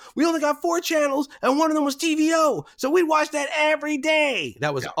 Joe. We only got 4 channels, and one of them was TVO, so we'd watch that every day.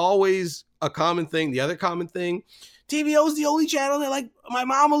 That was always a common thing. The other common thing, TVO is the only channel that, like, my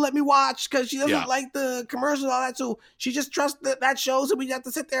mom will let me watch because she doesn't like the commercials and all that, so she just trusts that show, so we have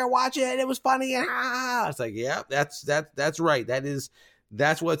to sit there and watch it, and it was funny, and it's like, yeah, that's right. That's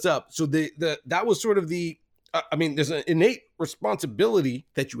what's up. So that was sort of there's an innate responsibility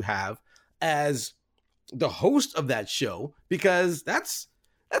that you have as the host of that show, because that's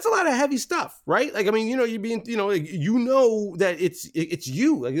a lot of heavy stuff, right? Like, you're being, that it's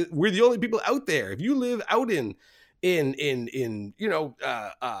you. Like, we're the only people out there. If you live out in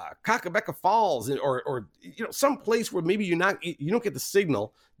Kakabeka Falls or some place where maybe you don't get the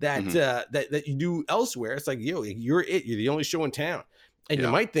signal that that you do elsewhere, it's like, you're the only show in town. And Yeah.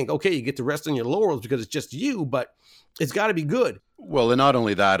 you might think, okay, you get to rest on your laurels because it's just you, but it's got to be good. Well, and not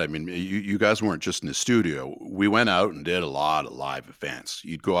only that, I mean, you guys weren't just in the studio. We went out and did a lot of live events.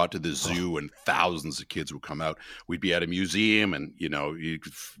 You'd go out to the zoo and thousands of kids would come out. We'd be at a museum and,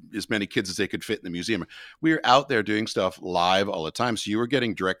 as many kids as they could fit in the museum. We were out there doing stuff live all the time. So you were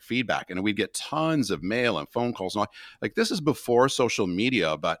getting direct feedback and we'd get tons of mail and phone calls. And all. Like this is before social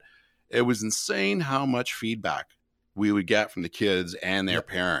media, but it was insane how much feedback we would get from the kids and their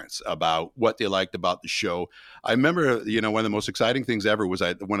parents about what they liked about the show. I remember, one of the most exciting things ever was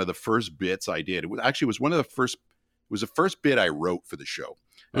one of the first bits I did. It was the first bit I wrote for the show.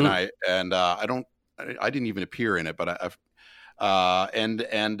 And I didn't even appear in it, but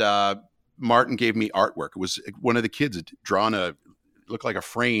Martin gave me artwork. It was one of the kids had drawn looked like a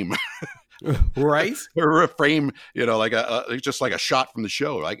frame. Right. Or a frame, like just like a shot from the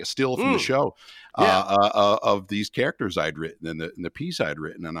show, like a still from the show of these characters I'd written and the piece I'd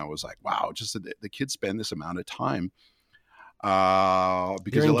written. And I was like, wow, just the kids spend this amount of time because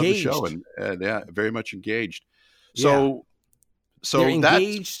they love the show and very much engaged. So they're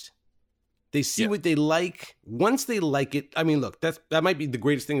engaged. They see what they like. Once they like it, I mean, look, that might be the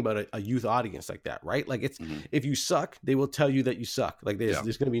greatest thing about a youth audience like that, right? Like it's if you suck, they will tell you that you suck. Like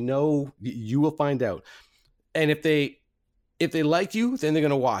there's going to be you will find out. And if they like you, then they're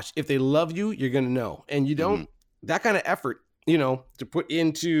going to watch. If they love you, you're going to know. And you don't that kind of effort, to put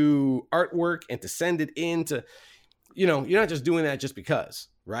into artwork and to send it into, you're not just doing that just because,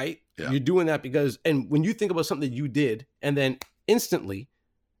 right? Yeah. You're doing that because, and when you think about something that you did, and then instantly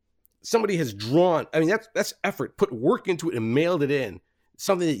somebody has drawn, I mean, that's effort, put work into it and mailed it in,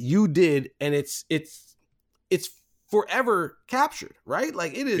 something that you did, and it's forever captured, right?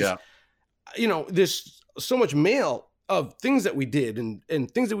 Like it is, there's so much mail of things that we did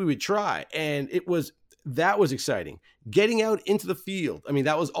and things that we would try. And that was exciting. Getting out into the field. I mean,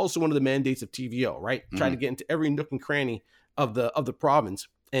 that was also one of the mandates of TVO, right? Trying to get into every nook and cranny of the province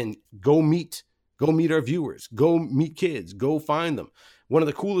and go meet our viewers, go meet kids, go find them. One of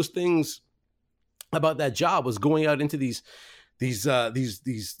the coolest things about that job was going out into these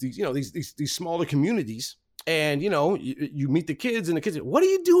smaller communities, and you meet the kids, and the kids, what are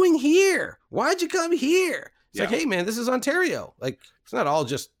you doing here? Why'd you come here? It's like, hey man, this is Ontario. Like it's not all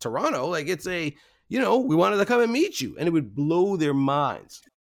just Toronto. Like it's we wanted to come and meet you, and it would blow their minds.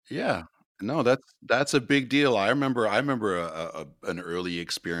 Yeah. No, that's a big deal. I remember an early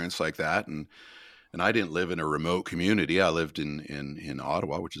experience like that, and I didn't live in a remote community. I lived in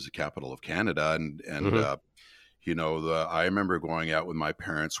Ottawa, which is the capital of Canada, and I remember going out with my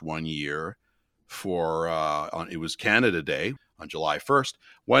parents one year for it was Canada Day on July 1st.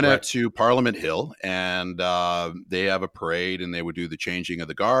 Went out to Parliament Hill, and they have a parade, and they would do the changing of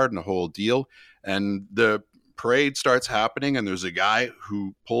the guard and the whole deal, and the parade starts happening, and there's a guy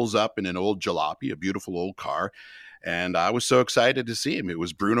who pulls up in an old jalopy, a beautiful old car. And I was so excited to see him. It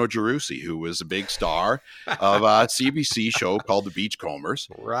was Bruno Gerussi, who was a big star of a CBC show called The Beachcombers.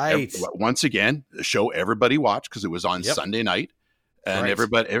 Right. Once again, the show everybody watched because it was on Sunday night, and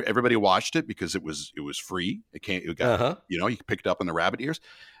everybody watched it because it was free. You picked up on the rabbit ears,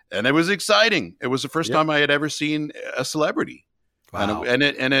 and it was exciting. It was the first time I had ever seen a celebrity. Wow. And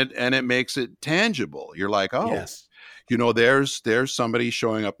it makes it tangible. You're like, oh. Yes. There's somebody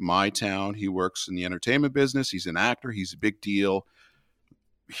showing up in my town. He works in the entertainment business. He's an actor. He's a big deal.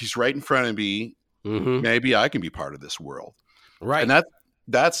 He's right in front of me. Mm-hmm. Maybe I can be part of this world. Right. And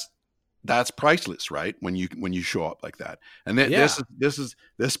that's priceless, right? When you show up like that. And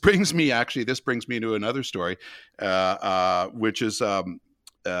this brings me to another story, which is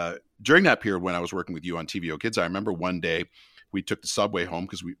during that period when I was working with you on TVO Kids. I remember one day we took the subway home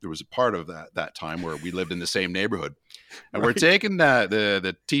because there was a part of that time where we lived in the same neighborhood, and we're taking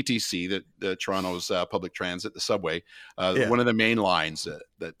the TTC, the Toronto's public transit, the subway, one of the main lines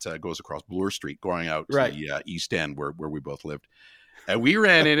that goes across Bloor Street, going out to the East End where we both lived, and we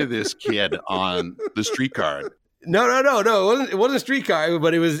ran into this kid on the streetcar. No. It wasn't a streetcar,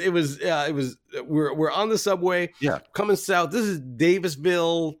 but it was. We're on the subway, coming south. This is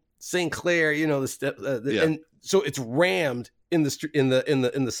Davisville, St. Clair, and so it's rammed in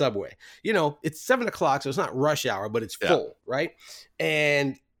the subway. It's 7 o'clock, so it's not rush hour, but it's full, right?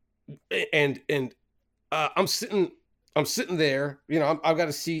 And I'm sitting there. I've got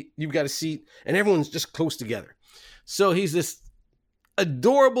a seat, you've got a seat, and everyone's just close together. So he's this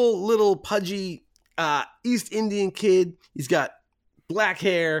adorable little pudgy East Indian kid. He's got black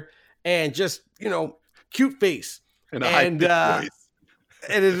hair and just cute face and a high voice.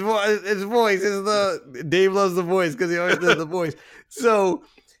 And his voice is Dave loves the voice because he always does the voice. So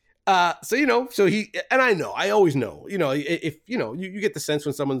So so I always know, if you get the sense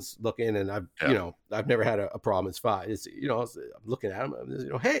when someone's looking, and I've never had a problem. It's fine. It's I'm looking at him,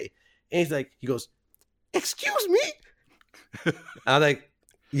 hey, and he goes, excuse me. I'm like,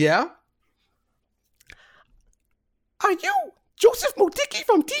 yeah. Are you Joseph Motiki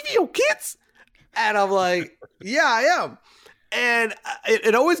from TVO Kids? And I'm like, yeah, I am. And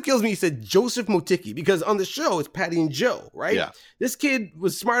it always kills me. He said Joseph Motiki, because on the show it's Patty and Joe, right? Yeah. This kid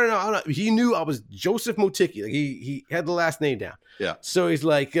was smart enough. He knew I was Joseph Motiki. Like he had the last name down. Yeah. So he's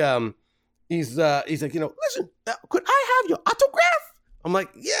like, listen, could I have your autograph? I'm like,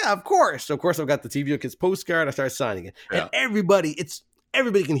 yeah, of course. So of course I've got the TVO Kids postcard. I started signing it, and everybody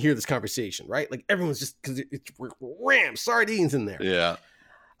can hear this conversation, right? Like everyone's just, because it's ram sardines in there. Yeah.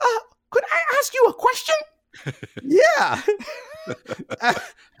 Could I ask you a question? Yeah.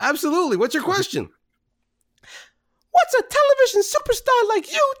 Absolutely. What's your question? What's a television superstar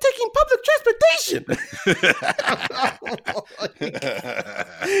like you taking public transportation?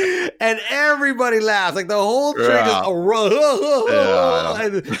 And everybody laughs. Like the whole train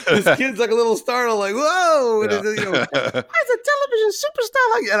and this kid's like a little startled, like, whoa. And what's a television superstar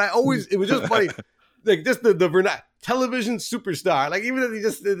like? And it was just funny. Like just the television superstar. Like even if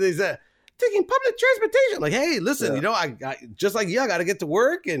they said taking public transportation, like, hey, listen, I just like you, I got to get to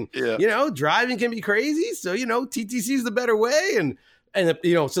work, and driving can be crazy, so TTC is the better way, and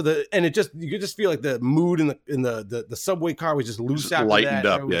you could just feel like the mood in the subway car was just loose after lightened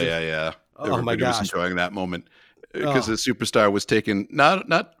that. up. Yeah. Oh my gosh, was enjoying that moment because the superstar was taking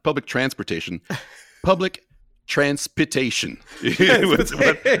not public transportation, public transportation.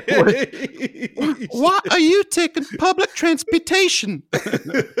 Why are you taking public transportation?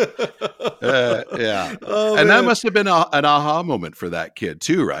 Yeah. And that must have been an aha moment for that kid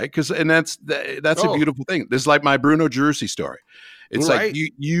too, right? Because that's a beautiful thing. This is like my Bruno Jersey story. It's like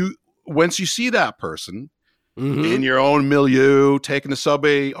you once you see that person in your own milieu, taking the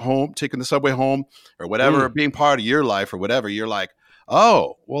subway home, or whatever, being part of your life or whatever, you're like,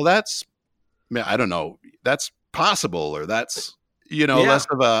 oh, well, that's possible, or that's less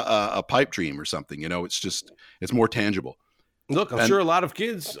of a pipe dream or something. It's more tangible. Look, I'm sure a lot of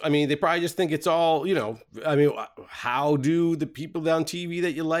kids, they probably just think it's all, how do the people on TV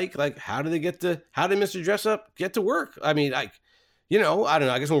that you like how do Mr. Dress Up get to work? I don't know.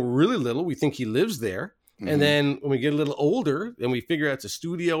 I guess when we're really little, we think he lives there. And then when we get a little older and we figure out it's a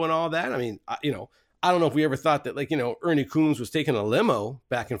studio and all that, I don't know if we ever thought that Ernie Coombs was taking a limo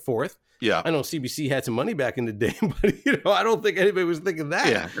back and forth. Yeah, I know CBC had some money back in the day, but I don't think anybody was thinking that.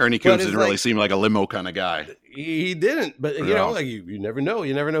 Yeah, Ernie Coombs didn't really seem like a limo kind of guy. He didn't, but you never know.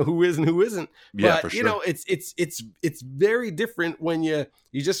 You never know who is and who isn't. Yeah, but for sure. It's very different when you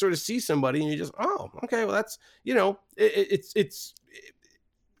just sort of see somebody and you just, oh, okay, well that's it's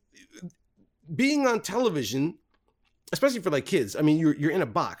being on television, especially for kids. You're in a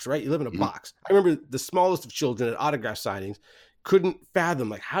box, right? You live in a box. I remember the smallest of children at autograph signings couldn't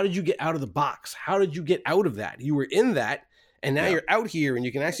fathom, how did you get out of the box? How did you get out of that? You were in that, and now you're out here, and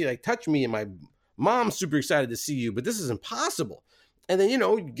you can actually touch me, and my mom's super excited to see you, but this is impossible. And then,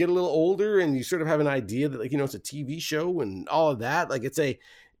 you get a little older, and you sort of have an idea that, it's a TV show and all of that. Look,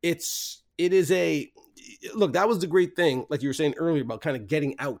 that was the great thing, like you were saying earlier, about kind of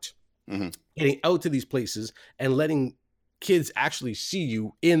getting out to these places and letting kids actually see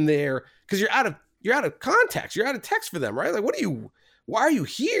you in there, because you're out of context. You're out of text for them, right? Why are you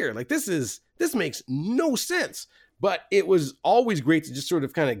here? This makes no sense. But it was always great to just sort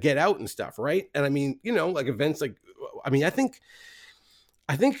of kind of get out and stuff, right? And events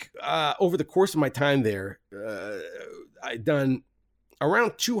I think over the course of my time there, I'd done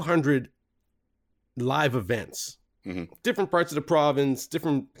around 200 live events. Different parts of the province,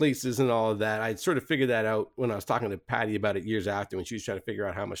 different places and all of that. I sort of figured that out when I was talking to Patty about it years after, when she was trying to figure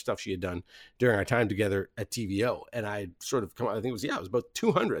out how much stuff she had done during our time together at TVO. And I sort of it was about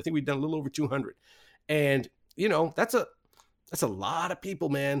 200. I think we'd done a little over 200. And, that's a lot of people,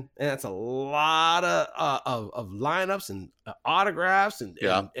 man. And that's a lot of lineups and autographs and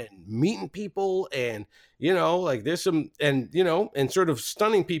meeting people. And, there's some, and sort of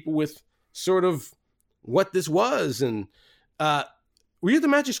stunning people with sort of what this was. And were you at the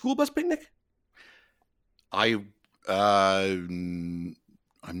Magic School Bus Picnic? I don't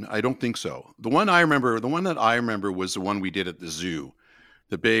think so. The one that I remember was the one we did at the zoo.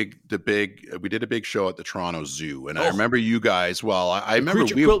 We did a big show at the Toronto Zoo, and I remember you guys. Well, I remember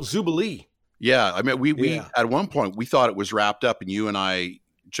Creature Quilt Zubilee. Yeah, we at one point we thought it was wrapped up, and you and I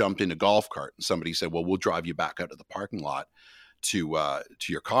jumped in a golf cart, and somebody said, "Well, we'll drive you back out to the parking lot to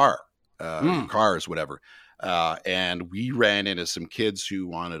your car." Cars, whatever. And we ran into some kids who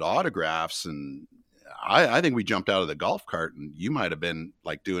wanted autographs, and I think we jumped out of the golf cart, and you might have been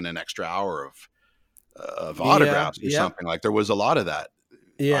like doing an extra hour of autographs or something. Like there was a lot of that.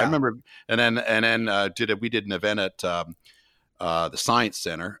 Yeah, I remember. And then we did an event at the Science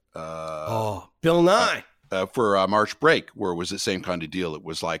Center. Bill Nye. For March break, where it was the same kind of deal. It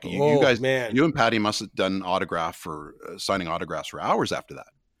was like you guys, man. You and Patty must have done signing autographs for hours after that.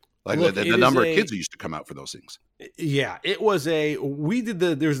 Like look, the number of kids who used to come out for those things. Yeah, it was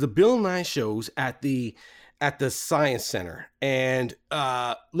there's the Bill Nye shows at the Science Center. And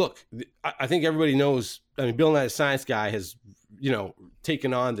look, I think everybody knows, I mean, Bill Nye the Science Guy has,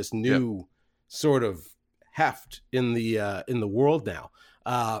 taken on this new sort of heft in the world now.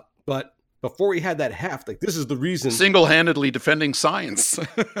 But before he had that heft, like this is the reason. Single-handedly defending science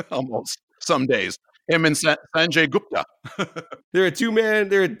almost some days. Him and Sanjay Gupta. They're a two-man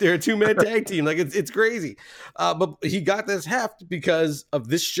tag team. Like it's crazy. But he got this heft because of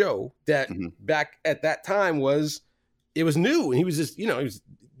this show that back at that time was new. And he was just, he was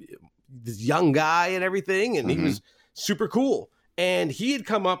this young guy and everything. And he was super cool. And he had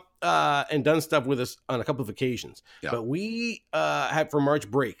come up and done stuff with us on a couple of occasions. Yeah. But we had for March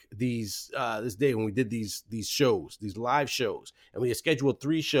break this day when we did these shows, these live shows, and we had scheduled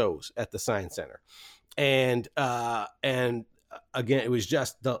 3 shows at the Science Center. And again, it was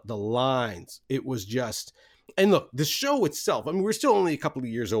just the lines. It was just, and look, the show itself, I mean, we're still only a couple of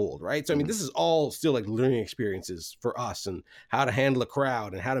years old, right? So, I mean, this is all still like learning experiences for us and how to handle a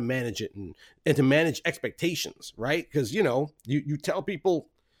crowd and how to manage it and to manage expectations, right? Because, you tell people,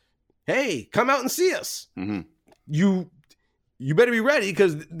 hey, come out and see us. Mm-hmm. You better be ready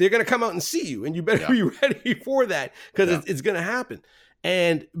because they're going to come out and see you, and you better be ready for that because it's going to happen.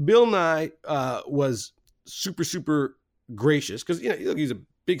 And Bill Nye was super, super gracious because, he's a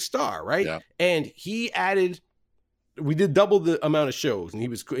big star, right? Yeah. And we did double the amount of shows, and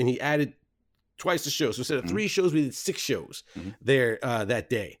he added twice the shows. So instead of 3 shows, we did 6 shows there that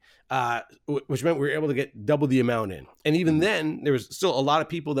day, which meant we were able to get double the amount in. And even then, there was still a lot of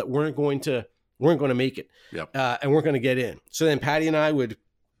people that weren't going to make it, and weren't going to get in. So then Patty and I would,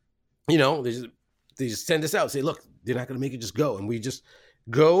 they just send us out and say, look, they're not going to make it, just go. And we just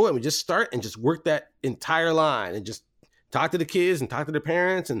go and we just start and just work that entire line and just talk to the kids and talk to their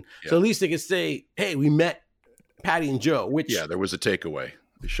parents. And so at least they could say, hey, we met Patty and Joe, which there was a takeaway.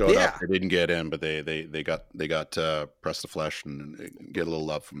 They showed up, they didn't get in, but they got press the flesh and get a little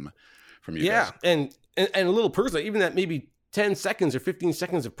love from you guys. And a little personal, even that maybe 10 seconds or 15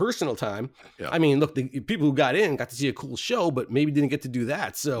 seconds of personal time. Yeah. I mean, look, the people who got in got to see a cool show, but maybe didn't get to do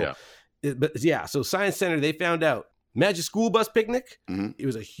that. So, so Science Center, they found out Magic School Bus Picnic. It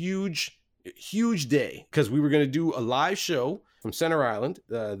was a huge day because we were going to do a live show from Center Island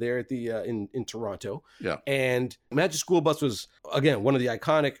there at the in Toronto. Yeah. And Magic School Bus was, again, one of the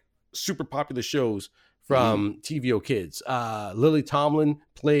iconic, super popular shows from TVO Kids. Lily Tomlin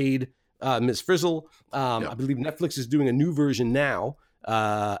played Miss Frizzle. I believe Netflix is doing a new version now.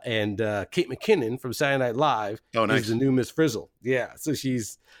 And Kate McKinnon from Saturday Night Live is the new Miss Frizzle. Yeah, so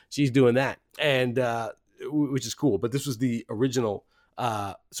she's doing that, and which is cool. But this was the original.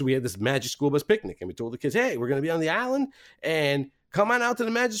 So we had this Magic School Bus Picnic, and we told the kids, "Hey, we're going to be on the island, and come on out to the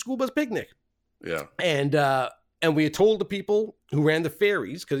Magic School Bus Picnic." Yeah, and we had told the people who ran the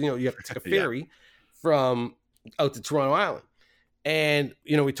ferries, because you have to take a ferry from out to Toronto Island, and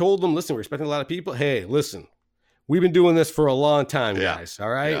we told them, "Listen, we're expecting a lot of people. Hey, listen. We've been doing this for a long time, guys. All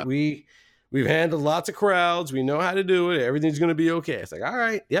right. Yeah. We've handled lots of crowds. We know how to do it. Everything's going to be okay." It's like, all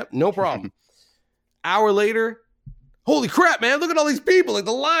right. Yep. No problem. Hour later, holy crap, man. Look at all these people. Like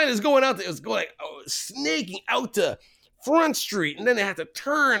the line is going out there. It's going snaking out to Front Street. And then they have to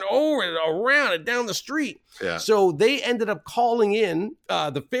turn over and around and down the street. Yeah. So they ended up calling in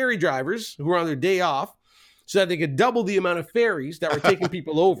the ferry drivers who were on their day off so that they could double the amount of ferries that were taking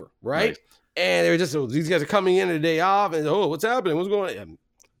people over. Right. And they were just, these guys are coming in a day off, and what's happening? What's going on?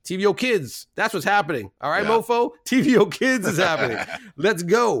 TVO Kids, that's what's happening. All right, mofo? TVO Kids is happening. Let's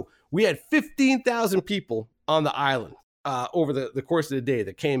go. We had 15,000 people on the island over the course of the day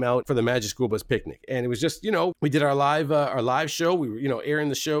that came out for the Magic School Bus Picnic. And it was just, we did our live show. We were, airing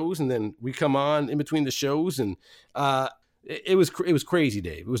the shows, and then we come on in between the shows, and it was crazy,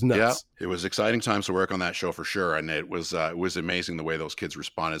 Dave. It was nuts. Yeah, it was exciting times to work on that show for sure, and it was amazing the way those kids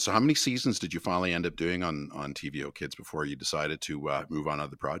responded. So, how many seasons did you finally end up doing on TVO Kids before you decided to move on to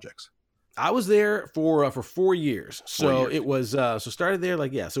other projects? I was there for 4 years. So it was started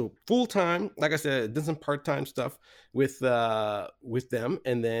there so full time. Like I said, I did some part time stuff with them,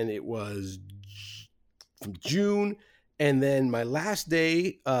 and then it was from June And then my last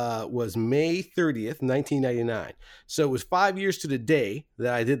day was May 30th, 1999. So it was 5 years to the day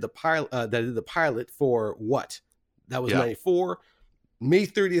that I did the pilot for what? That was 94. May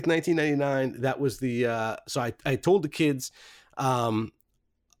 30th, 1999. That was the so I told the kids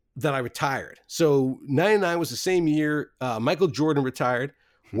that I retired. So 99 was the same year Michael Jordan retired,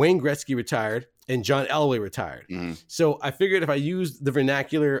 Wayne Gretzky retired, and John Elway retired. So I figured if I used the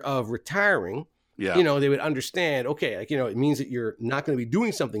vernacular of retiring, they would understand, okay, like, it means that you're not going to be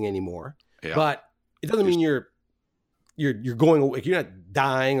doing something anymore, but it doesn't mean you're going away. You're not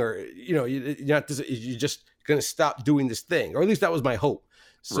dying, or, you're just going to stop doing this thing. Or at least that was my hope.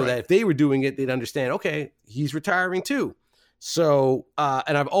 So that if they were doing it, they'd understand, okay, he's retiring too. So,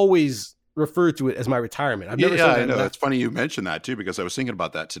 and I've always referred to it as my retirement. I've never said that. I know. It's funny you mentioned that too, because I was thinking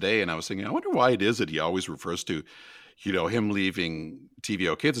about that today, and I was thinking, I wonder why it is that he always refers to, him leaving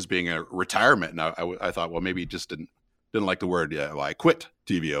TVO Kids as being a retirement. And I thought, well, maybe he just didn't like the word, I quit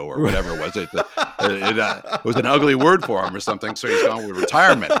TVO or whatever it was. It was an ugly word for him or something. So he's gone with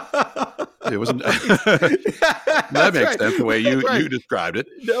retirement. It wasn't. That makes sense the way you described it.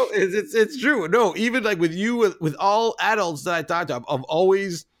 No, it's true. No, even like with you, with all adults that I talked to, I've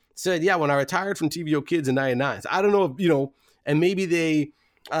always said, when I retired from TVO Kids in 99. So I don't know if, and maybe they,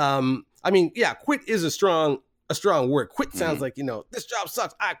 quit is a strong word. Quit sounds like, this job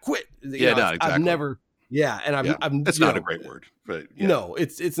sucks, I quit. Exactly. I've never. Yeah, and I'm. It's not a great word, but no,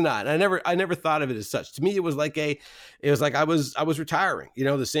 it's not. I never thought of it as such. To me, it was like I was retiring.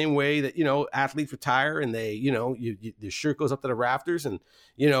 The same way that athletes retire and they the shirt goes up to the rafters, and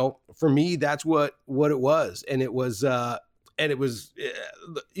for me that's what it was, and it was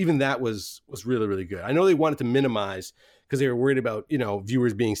even that was really, really good. I know they wanted to minimize because they were worried about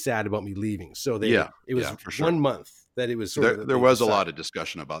viewers being sad about me leaving. So it was for sure. 1 month that it was sort of there was a lot of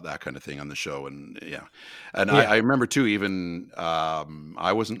discussion about that kind of thing on the show, and I remember too. Even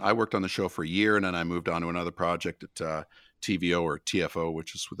I worked on the show for a year, and then I moved on to another project at TVO or TFO,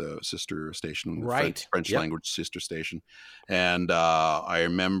 which is with a sister station, French language sister station. And I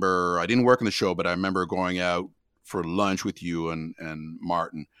remember I didn't work on the show, but I remember going out for lunch with you and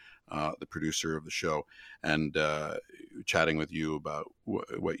Martin, the producer of the show, and chatting with you about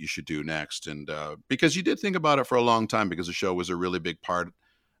what you should do next. And because you did think about it for a long time, because the show was a really big part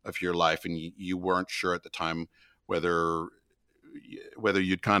of your life, and you weren't sure at the time whether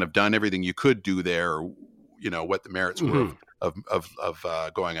you'd kind of done everything you could do there, or what the merits were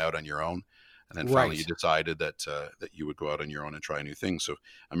of going out on your own. And then finally you decided that you would go out on your own and try new things. So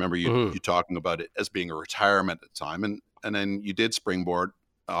I remember you talking about it as being a retirement at the time, and then you did springboard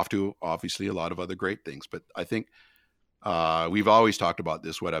off to obviously a lot of other great things. But I think we've always talked about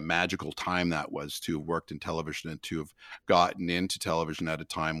this, what a magical time that was to have worked in television and to have gotten into television at a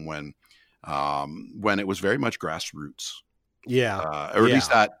time when it was very much grassroots. Or at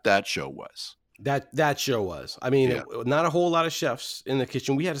least that show was. That show was. I mean, not a whole lot of chefs in the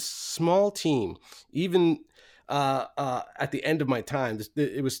kitchen. We had a small team. Even at the end of my time,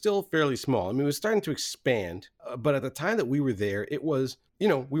 it was still fairly small. I mean, it was starting to expand. But at the time that we were there, it was,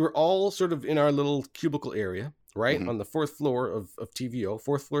 we were all sort of in our little cubicle area, right? On the fourth floor of TVO,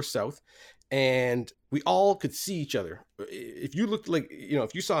 fourth floor south. And we all could see each other. If you looked like,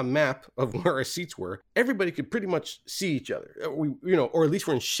 if you saw a map of where our seats were, everybody could pretty much see each other. Or at least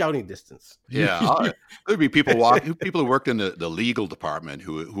we're in shouting distance. Yeah. There'd be people who worked in the legal department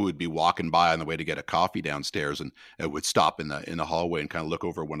who would be walking by on the way to get a coffee downstairs, and would stop in the hallway and kind of look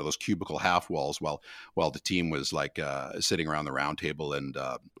over one of those cubicle half walls while the team was like sitting around the round table and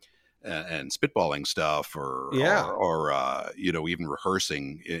spitballing stuff or even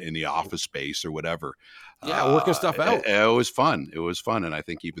rehearsing in the office space or whatever. Working stuff out. It was fun. And I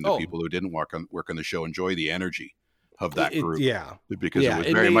think even the people who didn't work on the show enjoy the energy of that group. Because it was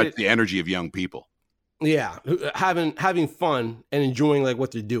very much the energy of young people. Yeah, having fun and enjoying like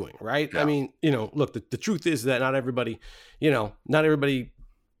what they're doing, right? I mean, look, the truth is that not everybody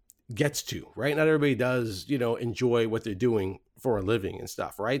gets to, right? Not everybody does, enjoy what they're doing for a living and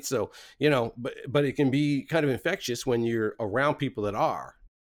stuff, right? So, but it can be kind of infectious when you're around people that are.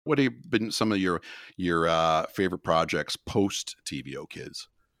 What have been some of your favorite projects post TVO Kids?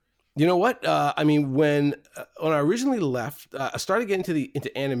 You know what? I mean, when I originally left, I started getting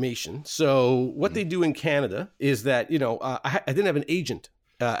into animation. So what they do in Canada is that, I didn't have an agent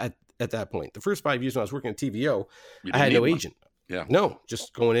at that point. The first 5 years when I was working at TVO, I had no agent. Yeah. No,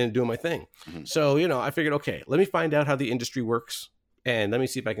 just going in and doing my thing. So, I figured, okay, let me find out how the industry works and let me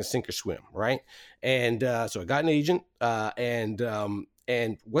see if I can sink or swim. Right. And so I got an agent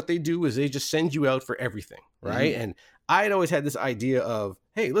and what they do is they just send you out for everything. Right. And I had always had this idea of,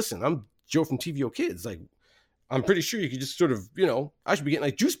 hey, listen, I'm Joe from TVO Kids. Like, I'm pretty sure you could just sort of, I should be getting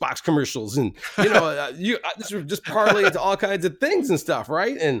like juice box commercials and, this would just parlay into all kinds of things and stuff.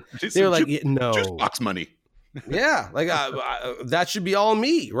 Right. And they were like, no. Juice box money. Yeah. Like that should be all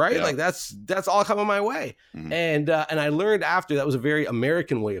me. Right. Yeah. Like that's all coming my way. Mm-hmm. And I learned after that was a very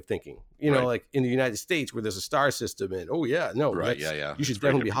American way of thinking, right. like in the United States where there's a star system and, right. Yeah. You should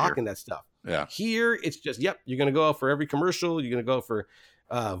definitely be hawking that stuff. Yeah. Here it's just, you're going to go out for every commercial. You're going to go for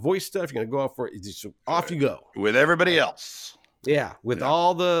voice stuff. You're going to go out for it. Just, off you go with everybody else. Yeah. With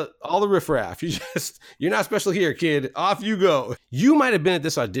all the riffraff. You're not special here, kid. Off you go. You might've been at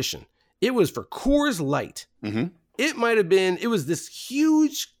this audition. It was for Coors Light. Mm-hmm. It was this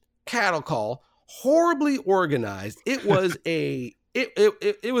huge cattle call, horribly organized. It was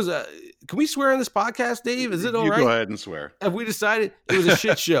it was a, can we swear on this podcast, Dave? Is it all right? Go ahead and swear. Have we decided it was a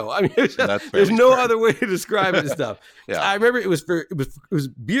shit show? I mean, there's no other way to describe it and stuff. Yeah. I remember it was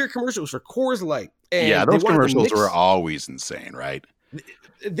beer commercial. It was for Coors Light. And those commercials were always insane, right?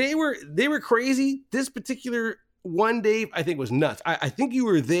 They were crazy. This particular one, Dave, I think was nuts. I think you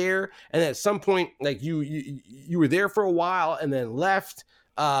were there, and at some point, like you were there for a while and then left.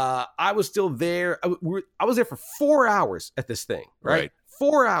 I was still there. I was there for 4 hours at this thing, right?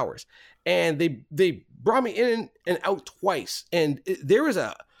 4 hours. And they brought me in and out twice. And there was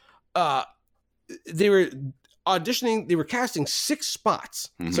they were auditioning, they were casting 6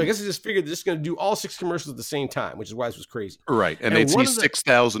 spots. Mm-hmm. So I guess I just figured they're just going to do all 6 commercials at the same time, which is why this was crazy. Right. And they'd see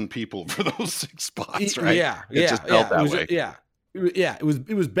 6,000 people for those 6 spots, right? Yeah. It just felt that way. Yeah.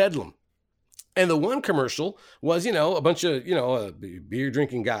 It was bedlam. And the one commercial was, a bunch of, beer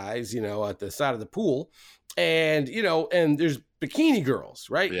drinking guys, at the side of the pool. And, and there's bikini girls,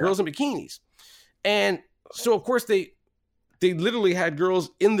 right? Yeah. Girls in bikinis. And so, of course, they literally had girls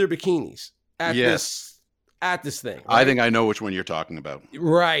in their bikinis at this thing. Right? I think I know which one you're talking about.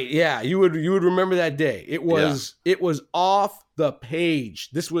 Right. Yeah. You would remember that day. It was off the page.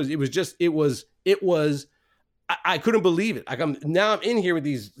 I couldn't believe it. Like I'm in here with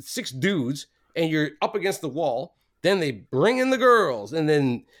these 6 dudes and you're up against the wall. Then they bring in the girls and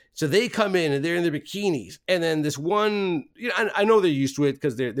then, so they come in and they're in their bikinis. And then this one, I know they're used to it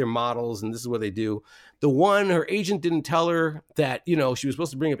because they're models and this is what they do. The one, her agent didn't tell her that, she was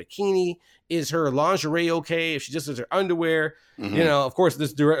supposed to bring a bikini. Is her lingerie okay if she just has her underwear? Mm-hmm. Of course,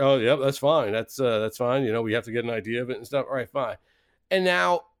 this direct, oh, yeah, that's fine. That's fine. We have to get an idea of it and stuff. All right, fine. And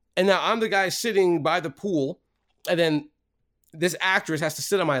now I'm the guy sitting by the pool. And then this actress has to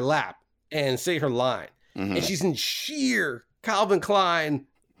sit on my lap and say her line. Mm-hmm. And she's in sheer Calvin Klein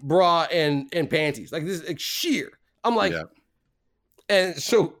bra and panties. Like this is like sheer. I'm like, and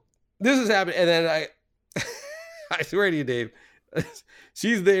so this is happening. And then I swear to you, Dave,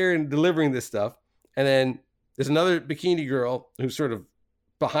 she's there and delivering this stuff. And then there's another bikini girl who's sort of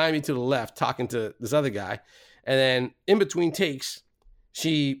behind me to the left talking to this other guy. And then in between takes,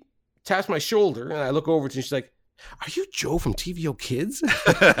 she taps my shoulder and I look over to her and she's like, "Are you Joe from TVO Kids?"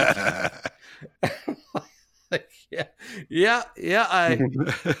 Like, yeah,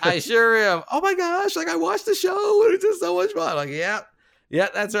 I sure am. Oh my gosh, like I watched the show and it's just so much fun. Like, yeah,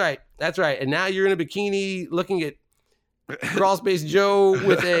 that's right. And now you're in a bikini looking at Crawl Space Joe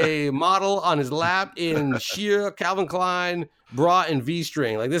with a model on his lap in sheer Calvin Klein bra and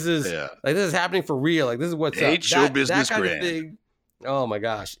V-string. Like this is happening for real. Like this is what's up. Show business that kind grand. of thing. Oh my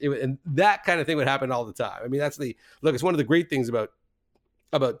gosh. And that kind of thing would happen all the time. I mean, it's one of the great things about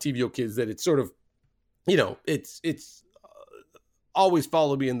TVO Kids that it's sort of, it's always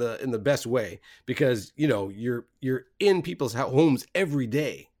follow me in the best way because, you're in people's homes every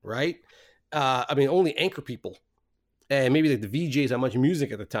day. Right. I mean, only anchor people and maybe like the VJs on Much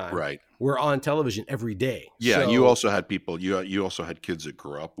Music at the time. Right. Were on television every day. Yeah. So, you also had people, you also had kids that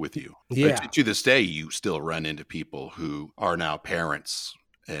grew up with you. Yeah. To this day, you still run into people who are now parents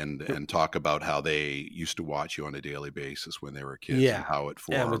and talk about how they used to watch you on a daily basis when they were kids and how it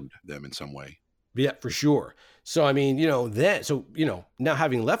formed them in some way. Yeah, for sure. So, I mean, now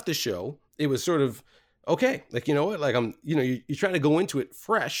having left the show, it was sort of, okay, like, you know what, like you're trying to go into it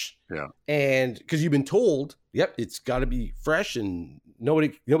fresh. Yeah. And because you've been told, yep, it's got to be fresh and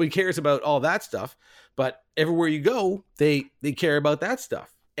nobody cares about all that stuff. But everywhere you go, they care about that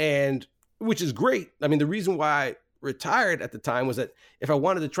stuff. And which is great. I mean, the reason why I retired at the time was that if I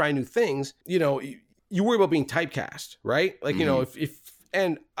wanted to try new things, you worry about being typecast, right? Like, if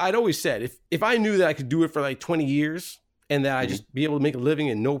and I'd always said, if I knew that I could do it for like 20 years and that I'd just be able to make a living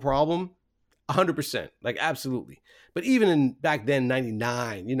and no problem, 100%, like absolutely. But even in back then,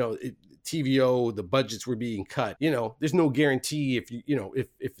 99, TVO, the budgets were being cut. There's no guarantee if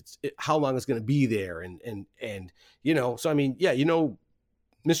how long it's going to be there. And so, I mean, yeah,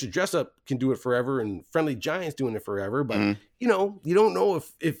 Mr. Dress Up can do it forever and Friendly Giant's doing it forever. But, Mhm. you don't know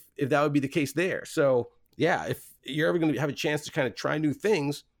if that would be the case there. So, yeah, if you're ever going to have a chance to kind of try new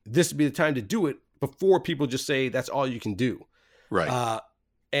things, this would be the time to do it before people just say that's all you can do. Right.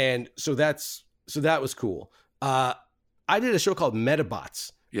 And so that was cool. I did a show called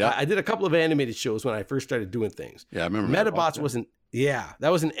Metabots. Yeah. I did a couple of animated shows when I first started doing things. Yeah, I remember Metabots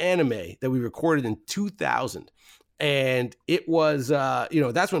that was an anime that we recorded in 2000. And it was,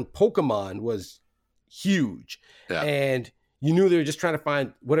 that's when Pokemon was huge. Yeah. And you knew they were just trying to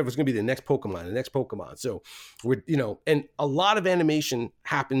find whatever's going to be the next Pokemon. So and a lot of animation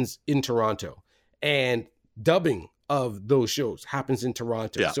happens in Toronto, and dubbing of those shows happens in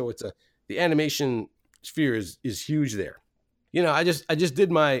Toronto. Yeah. So the animation sphere is huge there. I just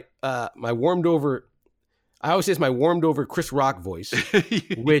did my warmed over. I always say it's my warmed over Chris Rock voice,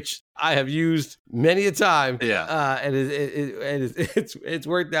 which I have used many a time. Yeah. And it's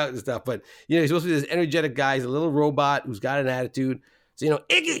worked out and stuff. But he's supposed to be this energetic guy. He's a little robot who's got an attitude. So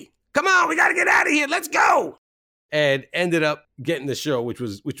Iggy, come on, we got to get out of here. Let's go. And ended up getting the show, which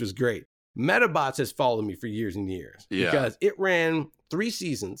was great. Metabots has followed me for years and years because it ran 3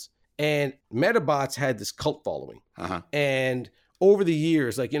 seasons, and Metabots had this cult following. Uh-huh. And over the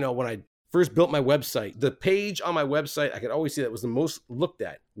years, when I first built my website, the page on my website, I could always see that was the most looked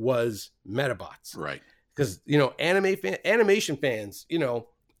at was Metabots. Right. Because, animation fans,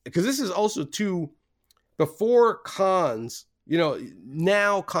 because this is also before cons,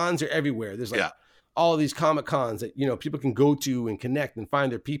 now cons are everywhere. There's all of these Comic Cons that, people can go to and connect and find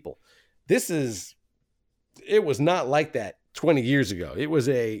their people. It was not like that 20 years ago. It was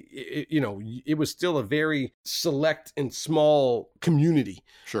it was still a very select and small community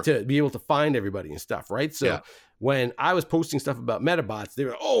to be able to find everybody and stuff. Right. So when I was posting stuff about Metabots, they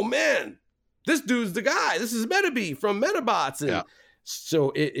were, oh man, this dude's the guy. This is Metabee from Metabots. And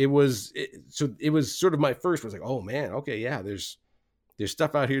so it was sort of my first was like, oh man, okay. Yeah. There's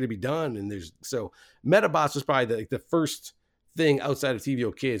stuff out here to be done. And so Metabots was probably the first thing outside of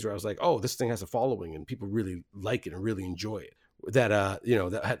TVO Kids where I was like, oh, this thing has a following and people really like it and really enjoy it. That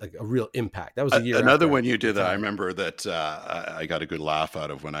had like a real impact. That was a year. Another one you did that I remember that I got a good laugh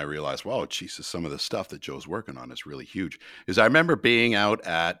out of when I realized, wow, Jesus, some of the stuff that Joe's working on is really huge. Is I remember being out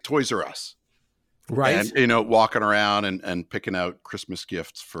at Toys R Us, right? And walking around and picking out Christmas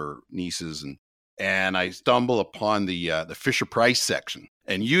gifts for nieces, and I stumble upon the Fisher Price section,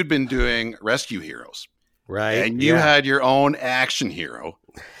 and you'd been doing Rescue Heroes, right? And you had your own action hero.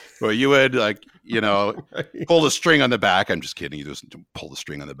 Well, you would pull the string on the back. I'm just kidding. You just pull the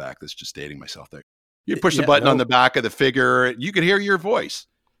string on the back. That's just dating myself there. You push the button on the back of the figure. You could hear your voice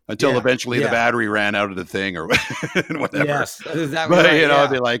until eventually the battery ran out of the thing or whatever. Yes, that's exactly right.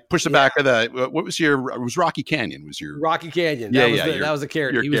 They like push the back of what was it was Rocky Canyon was your Rocky Canyon. That was the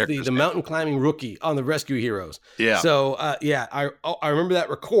character. He was the mountain climbing rookie on the Rescue Heroes. Yeah. So I remember that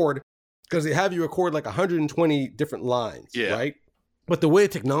record because they have you record like 120 different lines. Yeah. Right. But the way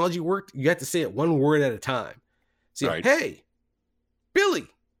technology worked, you had to say it one word at a time. See, hey, Billy,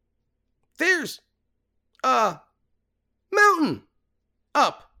 there's a mountain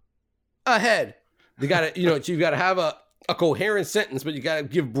up ahead. You got to, you've got to have a coherent sentence, but you got to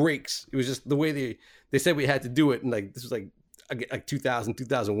give breaks. It was just the way they said we had to do it. And this was like 2000,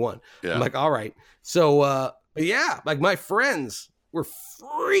 2001. Yeah. I'm like, all right. So, like my friends were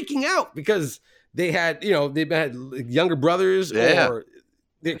freaking out because they had, they had younger brothers or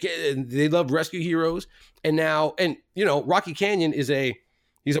they loved Rescue Heroes. And now, Rocky Canyon he's a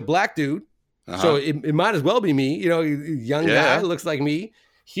black dude. Uh-huh. So it might as well be me, young guy, looks like me,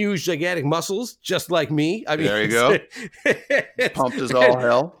 huge, gigantic muscles, just like me. I mean, there you go. Pumped as all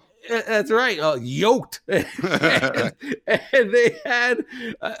hell. That's right. Yoked. and they had,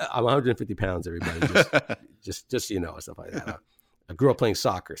 I'm 150 pounds, everybody, just so you know, stuff like that. I grew up playing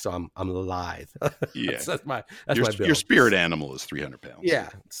soccer, so I'm lithe. Yeah, that's my build. Your spirit animal is 300 pounds. Yeah,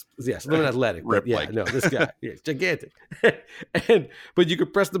 yes, a little athletic. But this guy, it's gigantic. But you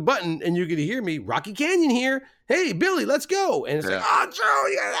could press the button and you could hear me, Rocky Canyon here. Hey, Billy, let's go. And it's like, oh, Joe,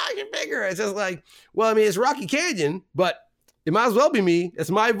 you got action figure. It's just like, well, I mean, it's Rocky Canyon, but it might as well be me.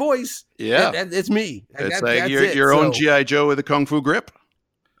 It's my voice. Yeah, it's me. It's like your own G.I. Joe with a Kung Fu grip.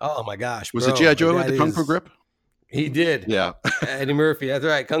 Oh my gosh, was it G.I. Joe with the Kung Fu grip? He did. Yeah. Eddie Murphy. That's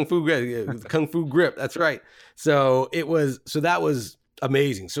right. Kung Fu grip. That's right. So that was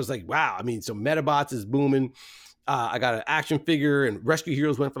amazing. So it's like, wow. I mean, so Metabots is booming. I got an action figure and Rescue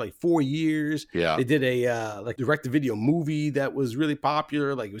Heroes went for like 4 years. Yeah. They did a direct to video movie that was really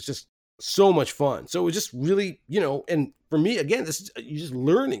popular. Like it was just so much fun. So it was just really, and for me, again, you're just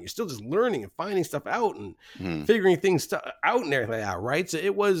learning. You're still just learning and finding stuff out and figuring things out and everything like that, right? So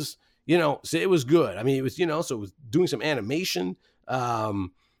it was, so it was good. I mean, it was, so it was doing some animation.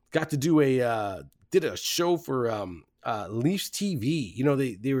 Got to do did a show for Leafs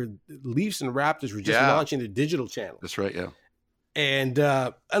TV. They were Leafs and Raptors were just launching their digital channel. That's right, yeah. And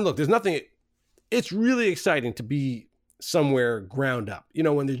look, there's nothing. It's really exciting to be somewhere ground up,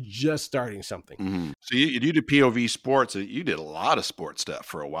 when they're just starting something. So you did POV sports. You did a lot of sports stuff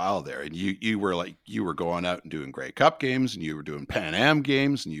for a while there, and you were going out and doing Grey Cup games, and you were doing Pan Am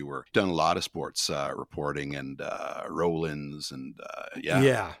games, and you were done a lot of sports reporting and roll-ins, and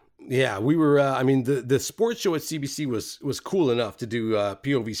yeah. We were. The sports show at CBC was cool enough to do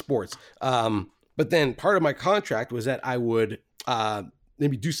POV sports, but then part of my contract was that I would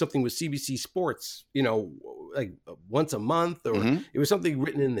maybe do something with CBC Sports, like once a month, or it was something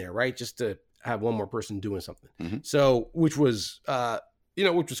written in there, right? Just to have one more person doing something. So, which was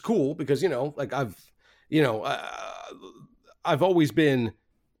cool because, like I've always been,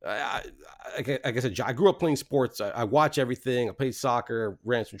 like I said, I grew up playing sports. I watch everything. I played soccer,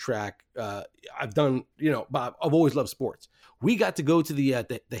 ran some track. I've done, but I've always loved sports. We got to go to the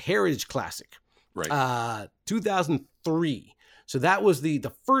Heritage Classic, right? 2003. So that was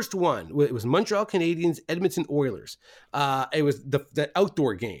the first one. It was Montreal Canadiens, Edmonton Oilers. It was the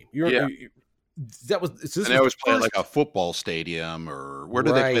outdoor game. That was playing like a football stadium, or where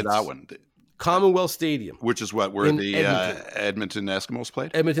did they play that one? Commonwealth Stadium, which is where the Edmonton Eskimos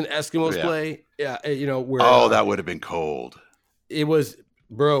played. Edmonton Eskimos play. Yeah, where that would have been cold. It was,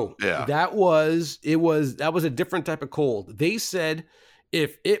 bro. Yeah, that was a different type of cold. They said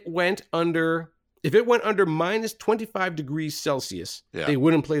if it went under minus 25 degrees Celsius, they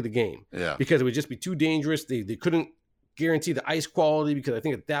wouldn't play the game. Yeah. Because it would just be too dangerous. They couldn't guarantee the ice quality because I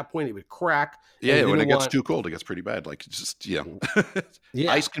think at that point it would crack. Yeah, when it gets too cold, it gets pretty bad. Like just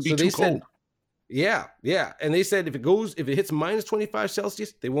ice can be too cold. Yeah. And they said if it hits minus 25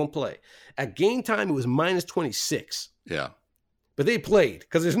 Celsius, they won't play. At game time, it was minus 26. Yeah. But they played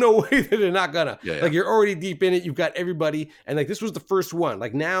because there's no way that they're not gonna. Yeah. Like, you're already deep in it. You've got everybody. And like, this was the first one.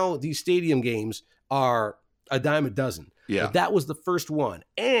 Like, now these stadium games are a dime a dozen. Yeah. But that was the first one.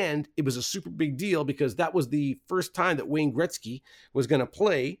 And it was a super big deal because that was the first time that Wayne Gretzky was going to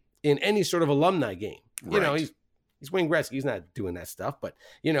play in any sort of alumni game. Right. He's Wayne Gretzky. He's not doing that stuff. But,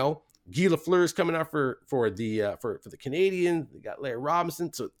 Guy Lafleur's coming out for the Canadiens. They got Larry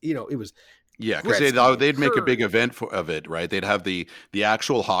Robinson. So, it was. Yeah, because they'd make a big event of it, right? They'd have the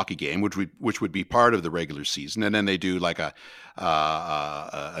actual hockey game, which would be part of the regular season, and then they do like an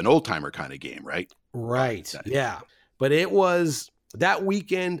old timer kind of game, right? Right. Yeah, but that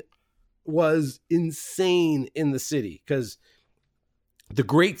weekend was insane in the city because the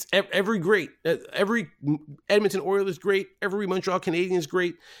greats, every Edmonton Oilers great, every Montreal Canadiens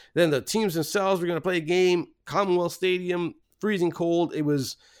great. Then the teams themselves were going to play a game, Commonwealth Stadium, freezing cold. It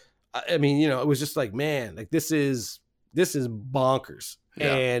was. I mean, it was just like, man, like this is bonkers.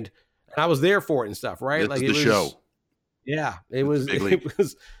 Yeah. And I was there for it and stuff, right? It's the show. Yeah, it was.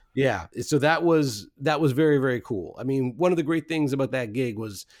 Yeah. So that was very, very cool. I mean, one of the great things about that gig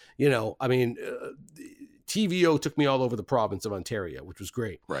was, TVO took me all over the province of Ontario, which was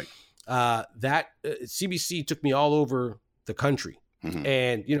great. Right. CBC took me all over the country,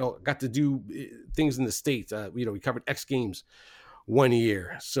 and got to do things in the States. We covered X Games one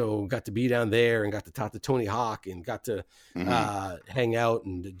year, so got to be down there and got to talk to Tony Hawk and got to hang out,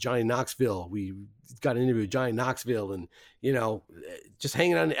 and Johnny Knoxville. We got an interview with Johnny Knoxville, and just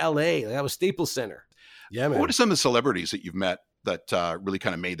hanging out in LA. That was Staples Center. Yeah, man. What are some of the celebrities that you've met that really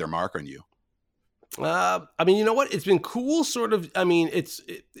kind of made their mark on you? I mean, you know what? It's been cool, sort of. I mean, it's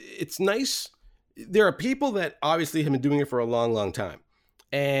nice. There are people that obviously have been doing it for a long, long time,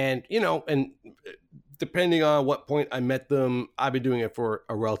 and depending on what point I met them, I've been doing it for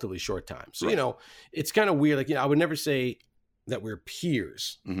a relatively short time. So, right. It's kind of weird. Like, I would never say that we're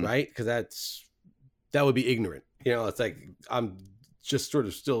peers, right? Because that would be ignorant. It's like I'm just sort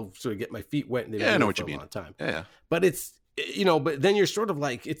of get my feet wet and they've been doing it for a long time. Yeah. But it's, but then you're sort of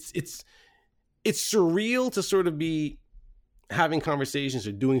like, it's surreal to sort of be having conversations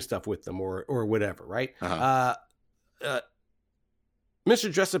or doing stuff with them or whatever, right?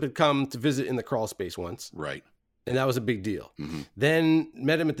 Mr. Dressup had come to visit in the crawl space once. Right. And that was a big deal. Then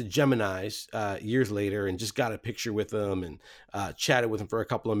met him at the Geminis years later and just got a picture with him and chatted with him for a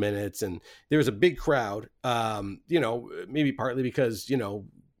couple of minutes. And there was a big crowd, maybe partly because,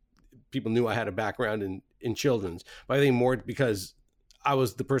 people knew I had a background in children's, but I think more because I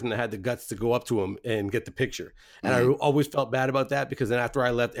was the person that had the guts to go up to him and get the picture. And I always felt bad about that because then after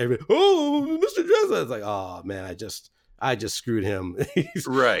I left, everybody, oh, Mr. Jessup. It's like, oh man, I just screwed him. He's,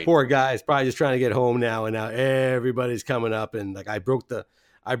 Right. Poor guy is probably just trying to get home now. And now everybody's coming up and like, I broke the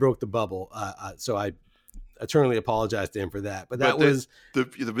bubble. So I eternally apologize to him for that. But that was the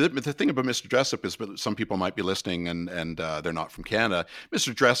thing about Mr. Jessup is some people might be listening and they're not from Canada.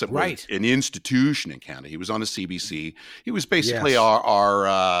 Mr. Jessup was an institution in Canada. He was on the CBC. He was basically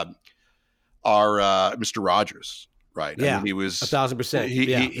our Mr. Rogers, right? Yeah, I mean, he was 1,000%. He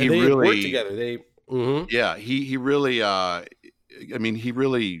they really worked together. They he really. I mean, he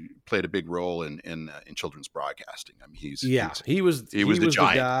really played a big role in children's broadcasting. I mean, he was the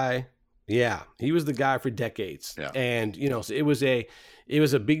giant. Guy. Yeah, he was the guy for decades. Yeah. And, so it was a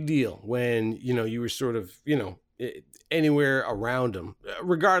big deal when, you were sort of, anywhere around him,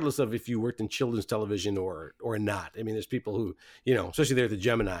 regardless of if you worked in children's television or not. I mean, there's people who, especially there at the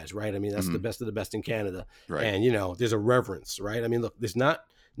Geminis, right? I mean, that's the best of the best in Canada. Right. And, there's a reverence, right? I mean, look, there's not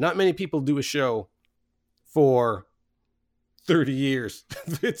many people do a show for 30 years.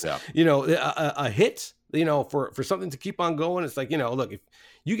 It's, a hit, for something to keep on going. It's like, look, if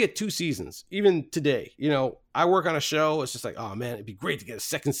you get 2 seasons, even today, I work on a show. It's just like, oh man, it'd be great to get a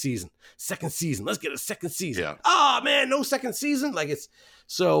second season. Let's get a second season. Yeah. Oh man, no second season. Like it's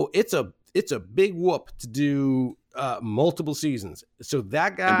a big whoop to do multiple seasons. So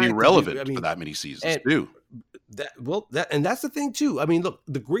that guy and be relevant for that many seasons too. And that's the thing too. I mean, look,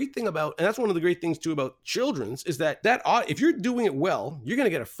 the great thing about, and that's one of the great things too about children's is that if you're doing it well, you're going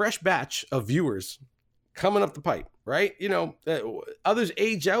to get a fresh batch of viewers coming up the pipe, right? Others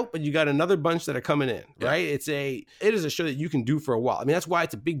age out, but you got another bunch that are coming in, right? It is a show that you can do for a while. I mean, that's why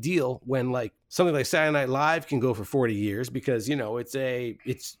it's a big deal when like something like Saturday Night Live can go for 40 years because,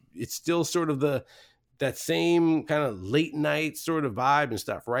 it's still sort of that same kind of late night sort of vibe and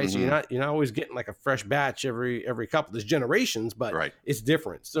stuff, right? So you're not always getting like a fresh batch every couple. There's generations, but it's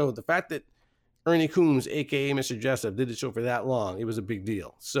different. So the fact that Ernie Coombs, aka Mr. Jessup, did the show for that long, it was a big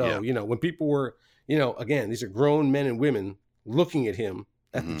deal. So when people were, again, these are grown men and women looking at him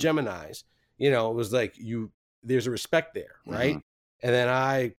at the Geminis, it was like there's a respect there, right? And then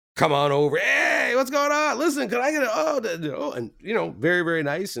I come on over, hey, what's going on? Listen, can I get and very, very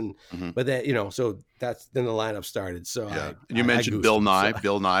nice. And but then, so that's then the lineup started. So and you mentioned Bill Nye.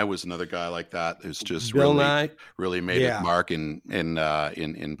 Bill Nye was another guy like that who's just really made his mark in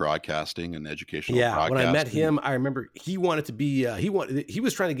broadcasting and educational broadcasting. When I met him, I remember he wanted to be he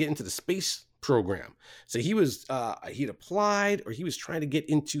was trying to get into the space program. So he was he'd applied or he was trying to get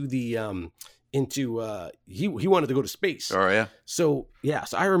into the he wanted to go to space. Oh yeah. So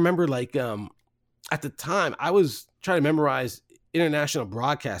I remember like at the time I was trying to memorize international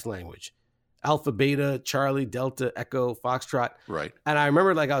broadcast language. Alpha, Beta, Charlie, Delta, Echo, Foxtrot. Right. And I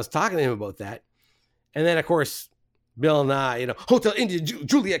remember like I was talking to him about that. And then of course Bill Nye, Hotel India,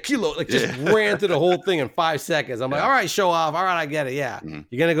 Juliet Kilo, like just ran through the whole thing in 5 seconds. I'm like, all right, show off. All right, I get it. Yeah.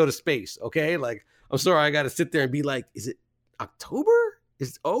 You're going to go to space. Okay. Like, I'm sorry. I got to sit there and be like, is it October?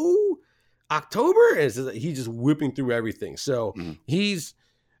 October? And he's just whipping through everything. So he's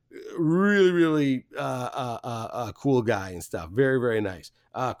really, really a cool guy and stuff. Very, very nice.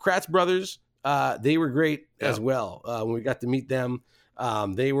 Kratz Brothers, they were great as well. When we got to meet them,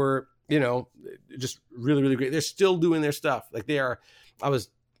 they were, just really, really great. They're still doing their stuff. Like I was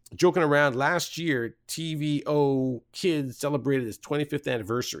joking around last year, TVO Kids celebrated its 25th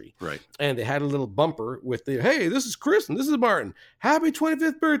anniversary. Right. And they had a little bumper with hey, this is Chris and this is Martin. Happy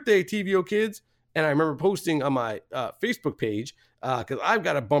 25th birthday, TVO Kids. And I remember posting on my Facebook page, because I've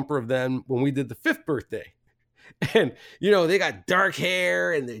got a bumper of them when we did the 5th birthday. And, they got dark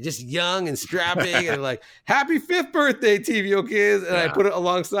hair and they're just young and strapping and like, happy 5th birthday, TVO Kids. And I put it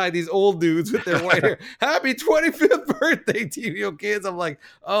alongside these old dudes with their white hair. Happy 25th birthday, TVO Kids. I'm like,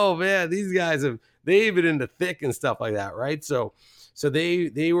 oh man, these guys they've been into thick and stuff like that. Right. So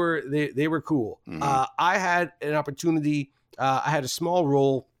they were cool. I had an opportunity. I had a small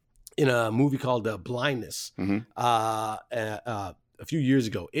role in a movie called Blindness a few years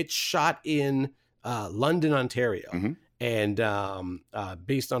ago. It shot in London, Ontario, and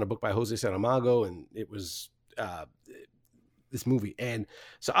based on a book by Jose Saramago, and it was this movie. And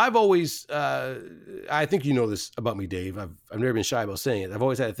so I've always, I think you know this about me, Dave. I've never been shy about saying it. I've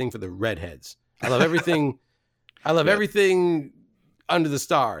always had a thing for the redheads. I love everything. I love everything under the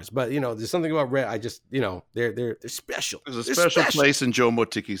stars. But there's something about red. I just, they're special. There's a special place in Joe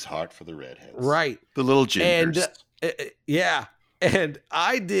Motiki's heart for the redheads, right? The little gingers. And and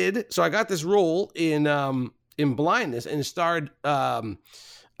I did. So I got this role in Blindness, and it starred Julianne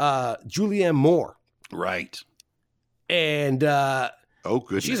Moore. Right. And Oh,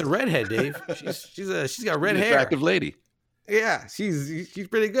 goodness. She's a redhead, Dave. She's got red An hair. attractive lady. Yeah, she's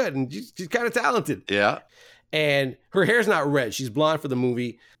pretty good, and she's kind of talented. Yeah. And her hair's not red; she's blonde for the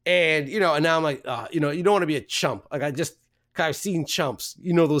movie. And and now I'm like, you don't want to be a chump. Like I've seen chumps.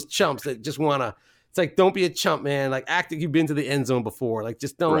 Those chumps that just wanna. It's like, don't be a chump, man. Like, act like you've been to the end zone before. Like,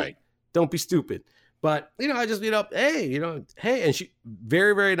 just don't be stupid. But I just hey, and she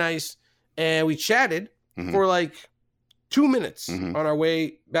very, very nice, and we chatted for like 2 minutes on our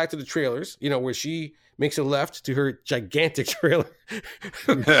way back to the trailers. Where she makes a left to her gigantic trailer,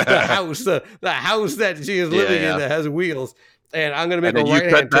 the house that she is living in that has wheels. And I'm gonna make a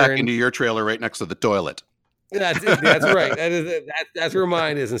right hand back turn into your trailer right next to the toilet. That's right. That's where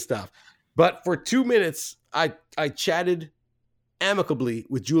mine is and stuff. But for 2 minutes, I chatted amicably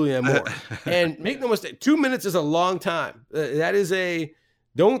with Julianne Moore. And make no mistake, 2 minutes is a long time.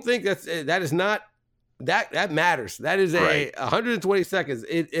 Don't think that is not. That matters. That is 120 seconds.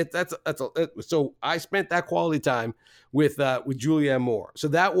 So I spent that quality time with Julianne Moore. So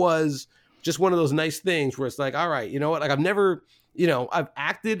that was just one of those nice things where it's like, all right, you know what? Like I've never, I've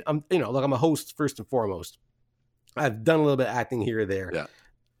acted. I'm a host first and foremost. I've done a little bit of acting here or there. Yeah.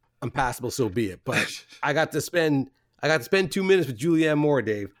 I'm passable, so be it. But I got to spend 2 minutes with Julianne Moore,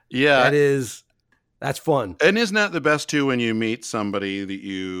 Dave. Yeah. That's fun. And isn't that the best too when you meet somebody that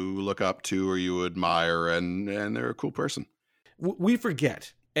you look up to or you admire and they're a cool person? We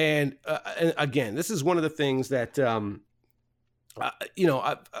forget. And again, this is one of the things that, I'm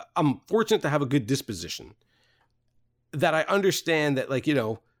fortunate to have a good disposition, that I understand that,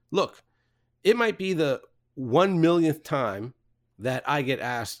 look, it might be the 1 millionth time that I get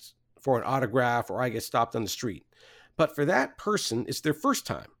asked for an autograph or I get stopped on the street. But for that person, it's their first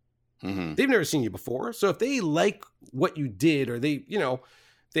time. Mm-hmm. They've never seen you before. So if they like what you did, or they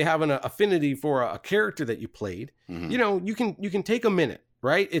have an affinity for a character that you played, you can take a minute,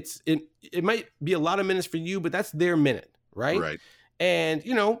 right? It might be a lot of minutes for you, but that's their minute, right? Right. And,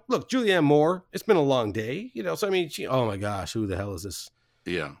 look, Julianne Moore, it's been a long day, so, I mean, oh my gosh, who the hell is this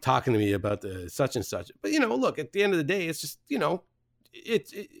talking to me about the such and such? But, look, at the end of the day, it's just, you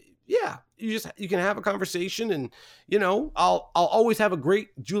can have a conversation, and, I'll always have a great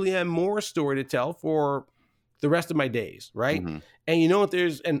Julianne Moore story to tell for the rest of my days. Right. Mm-hmm.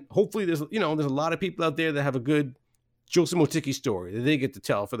 And hopefully there's a lot of people out there that have a good Joe Motiki story that they get to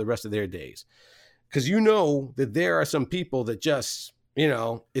tell for the rest of their days. Because that there are some people that just,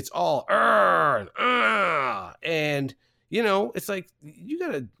 it's all, and, it's like, you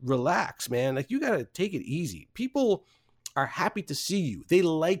got to relax, man. Like, you got to take it easy. People are happy to see you. They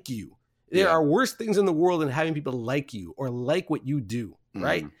like you. There are worse things in the world than having people like you or like what you do,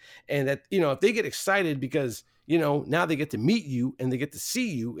 right? And that, if they get excited because, now they get to meet you and they get to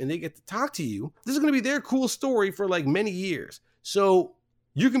see you and they get to talk to you, this is going to be their cool story for like many years. So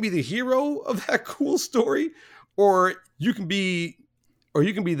you can be the hero of that cool story, or you can be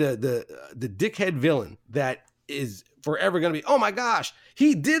the dickhead villain that is forever going to be, oh my gosh,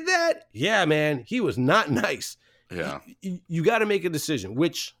 he did that? Yeah, man, he was not nice. Yeah. You got to make a decision,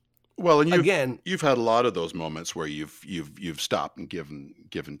 which, well, and you've had a lot of those moments where you've stopped and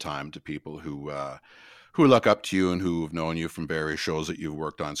given time to people who look up to you and who have known you from various shows that you've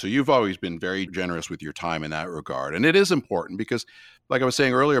worked on. So you've always been very generous with your time in that regard. And it is important because, like I was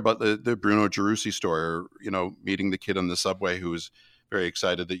saying earlier about the Bruno Gerussi story, or, meeting the kid on the subway who was very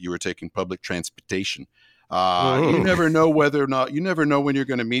excited that you were taking public transportation. You never know you never know when you're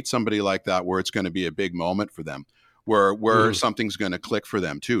going to meet somebody like that, where it's going to be a big moment for them, where something's going to click for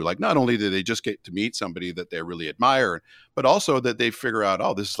them too. Like, not only do they just get to meet somebody that they really admire, but also that they figure out,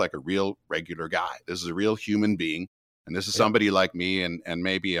 oh, this is like a real regular guy. This is a real human being. And this is somebody like me. And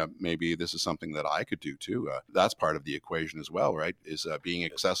maybe this is something that I could do too. That's part of the equation as well, right? Is being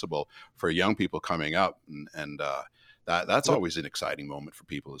accessible for young people coming up. And that's always an exciting moment for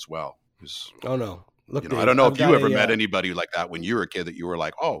people as well. Oh, no. Look, Dave, I don't know if you ever met anybody like that when you were a kid that you were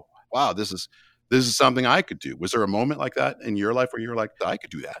like, oh, wow, this is something I could do. Was there a moment like that in your life where you were like, I could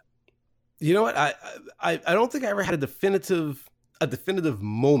do that? You know what? I don't think I ever had a definitive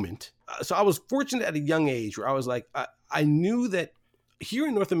moment. So I was fortunate at a young age where I was like, I knew that here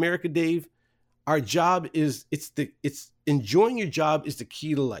in North America, Dave, our job it's enjoying your job is the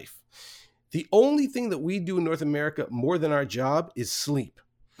key to life. The only thing that we do in North America more than our job is sleep.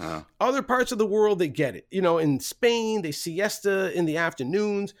 Other parts of the world, they get it. In Spain, they siesta in the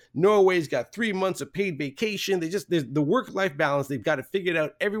afternoons. Norway's got 3 months of paid vacation. There's the work-life balance. They've got it figured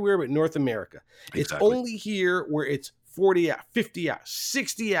out everywhere but North America. Exactly. It's only here where it's 40 hours, 50 hours,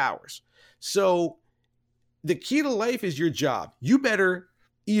 60 hours. So the key to life is your job. You better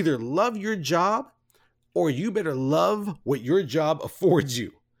either love your job or you better love what your job affords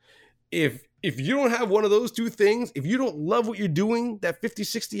you. If you don't have one of those two things, if you don't love what you're doing, that 50,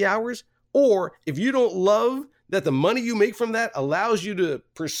 60 hours, or if you don't love that the money you make from that allows you to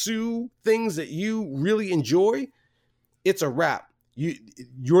pursue things that you really enjoy, it's a wrap.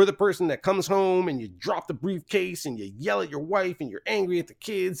 You're the person that comes home and you drop the briefcase and you yell at your wife and you're angry at the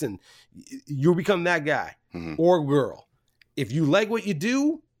kids and you become that guy or girl. If you like what you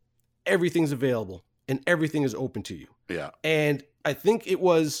do, everything's available and everything is open to you. Yeah. And I think it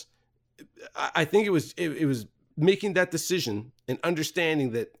was making that decision and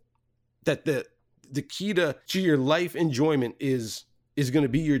understanding that the key to your life enjoyment is going to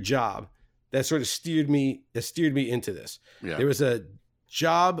be your job that sort of steered me into this. Yeah. There was a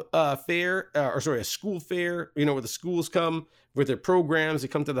job fair, a school fair, where the schools come with their programs. They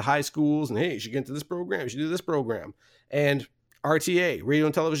come to the high schools and, hey, you should get into this program. You should do this program. And RTA, Radio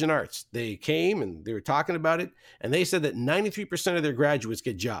and Television Arts, they came and they were talking about it. And they said that 93% of their graduates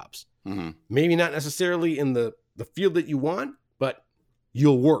get jobs. Mm-hmm. Maybe not necessarily in the field that you want, but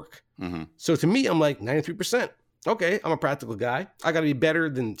you'll work. Mm-hmm. So to me, I'm like 93%. Okay, I'm a practical guy. I got to be better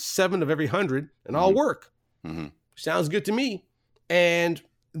than 7 of every 100 and I'll work. Mm-hmm. Sounds good to me. And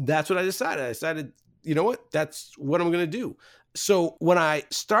that's what I decided. I decided, you know what? That's what I'm going to do. So when I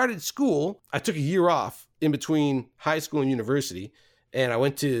started school, I took a year off in between high school and university. And I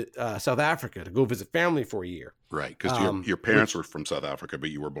went to South Africa to go visit family for a year. Right, because your parents were from South Africa, but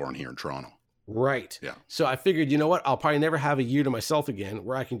you were born here in Toronto. Right. Yeah. So I figured, you know what? I'll probably never have a year to myself again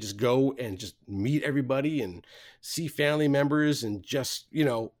where I can just go and just meet everybody and see family members and just,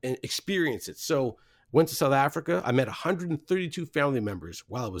 and experience it. So went to South Africa. I met 132 family members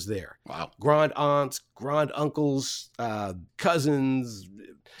while I was there. Wow. Grand aunts, grand uncles, cousins.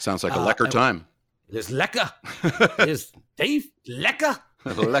 Sounds like a lekker time. There's lekker. There's Dave, lekker.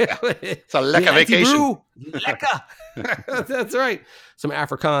 Lekker. It's a lekker vacation. Brew, lekker. That's right. Some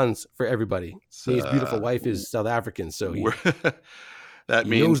Afrikaans for everybody. His beautiful wife is South African, so that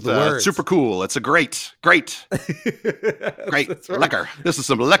means super cool. It's a great right. Lekker. This is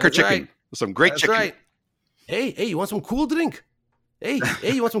some lekker chicken. Right. Some great chicken. Right. Hey, you want some cool drink? Hey,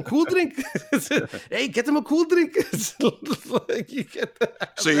 you want some cool drink? Hey, get them a cool drink. You get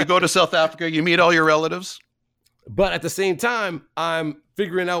that. So you go to South Africa, you meet all your relatives? But at the same time, I'm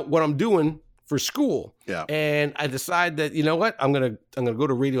figuring out what I'm doing for school. Yeah. And I decide that, you know what? I'm gonna go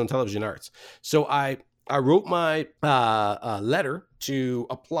to Radio and Television Arts. So I wrote my letter to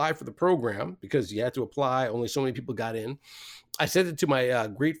apply for the program because you had to apply. Only so many people got in. I sent it to my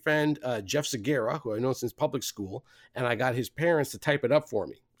great friend, Jeff Segura, who I know since public school, and I got his parents to type it up for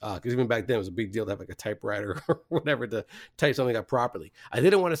me. Because even back then, it was a big deal to have like a typewriter or whatever to type something up properly. I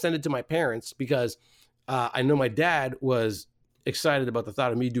didn't want to send it to my parents because I know my dad was excited about the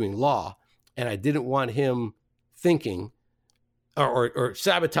thought of me doing law, and I didn't want him thinking or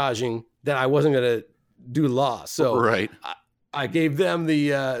sabotaging that I wasn't going to do law. So right. I gave them the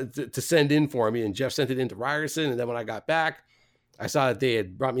to send in for me, and Jeff sent it into Ryerson. And then when I got back, I saw that they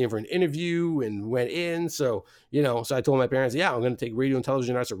had brought me in for an interview and went in. So, so I told my parents, yeah, I'm going to take Radio and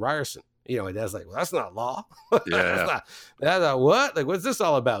Television Arts at Ryerson. My dad's like, well, that's not law. Yeah. that's not what? Like, what's this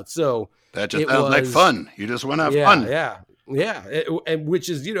all about? So that just sounds like fun. You just want to have fun. Yeah. And which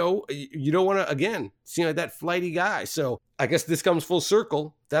is, you don't want to, again, seem like that flighty guy. So I guess this comes full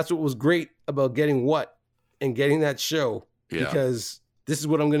circle. That's what was great about getting what and getting that show. Yeah. Because this is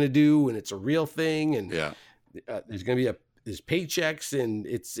what I'm going to do. And it's a real thing. And there's going to be there's paychecks and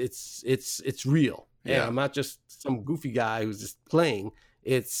it's real. Yeah. And I'm not just some goofy guy who's just playing.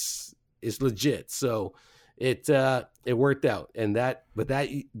 It's legit. So it worked out. And that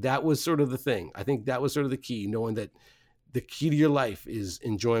was sort of the thing. I think that was sort of the key, knowing that the key to your life is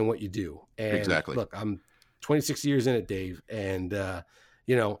enjoying what you do. And exactly. Look, I'm 26 years in it, Dave. And,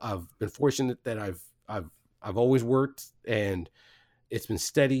 I've been fortunate that I've always worked and it's been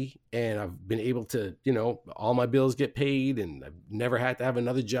steady, and I've been able to, all my bills get paid, and I've never had to have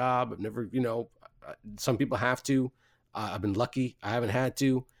another job. I've never, some people have to. I've been lucky. I haven't had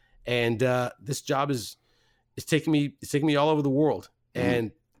to. And this job is taking me all over the world,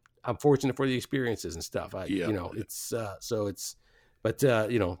 and I'm fortunate for the experiences and stuff. But you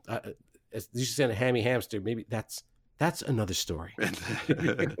should say a hammy hamster. Maybe that's another story.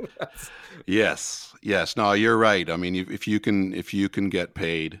 Yes. No, you're right. I mean, if you can get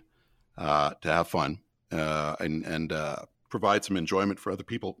paid to have fun and provide some enjoyment for other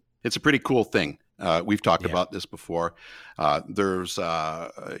people, it's a pretty cool thing. We've talked about this before. There's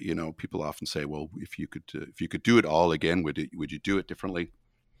people often say, well, if you could do it all again, would you do it differently?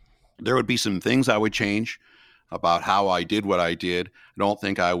 There would be some things I would change about how I did what I did. I don't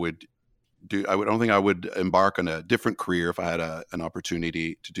think I would don't think I would embark on a different career if I had an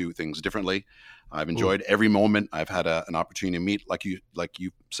opportunity to do things differently. I've enjoyed every moment. I've had an opportunity to meet, like you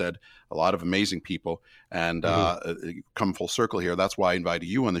said, a lot of amazing people, and come full circle here. That's why I invited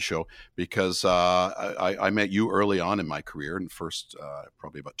you on the show, because I met you early on in my career, and first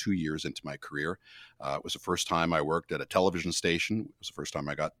probably about 2 years into my career. It was the first time I worked at a television station. It was the first time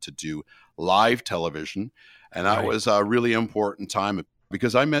I got to do live television, and that was a really important time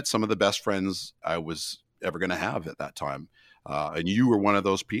because I met some of the best friends I was ever going to have at that time, and you were one of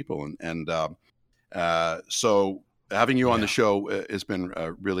those people, so having you on the show has been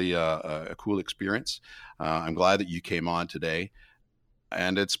really a cool experience. I'm glad that you came on today,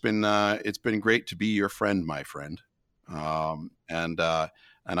 and it's been great to be your friend, my friend. And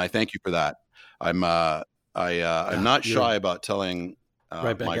I thank you for that. I'm not shy about telling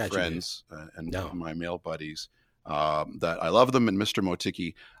my friends and my male buddies that I love them. And Mr.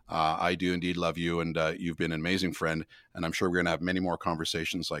 Motiki, I do indeed love you, and you've been an amazing friend. And I'm sure we're going to have many more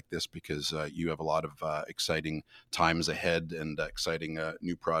conversations like this because you have a lot of exciting times ahead and exciting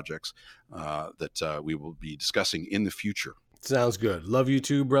new projects that we will be discussing in the future. Sounds good. Love you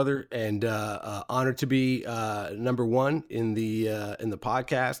too, brother, and honored to be number one in the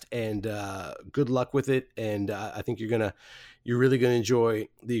podcast. And good luck with it. And I think you're really gonna enjoy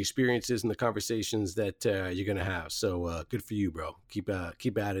the experiences and the conversations that you're gonna have. So good for you, bro. Keep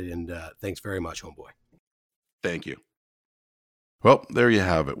at it, and thanks very much, homeboy. Thank you. Well, there you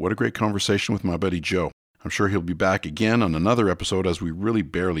have it. What a great conversation with my buddy Joe. I'm sure he'll be back again on another episode as we really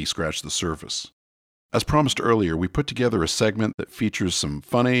barely scratch the surface. As promised earlier, we put together a segment that features some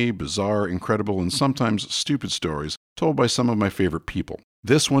funny, bizarre, incredible, and sometimes stupid stories told by some of my favorite people.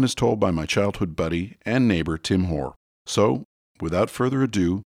 This one is told by my childhood buddy and neighbor, Tim Hoare. So, without further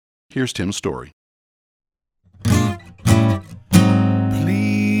ado, here's Tim's story.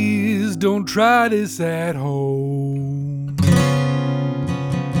 Please don't try this at home.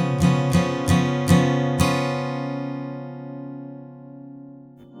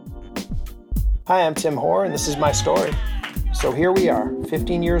 Hi, I'm Tim Hoare, and this is my story. So here we are,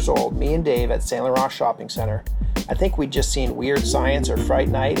 15 years old, me and Dave at St. Laurent Shopping Center. I think we'd just seen Weird Science or Fright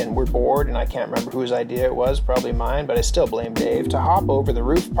Night, and we're bored, and I can't remember whose idea it was, probably mine, but I still blame Dave, to hop over the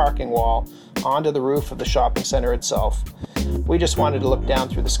roof parking wall onto the roof of the shopping center itself. We just wanted to look down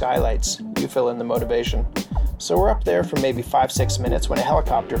through the skylights. You fill in the motivation. So we're up there for maybe 5-6 minutes when a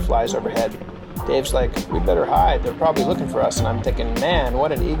helicopter flies overhead. Dave's like, we better hide, they're probably looking for us, and I'm thinking, man,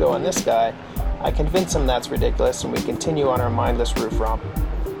 what an ego on this guy. I convince him that's ridiculous, and we continue on our mindless roof romp.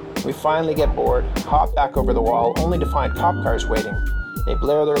 We finally get bored, hop back over the wall, only to find cop cars waiting. They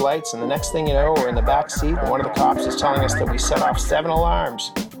blare their lights, and the next thing you know, we're in the back seat, and one of the cops is telling us that we set off 7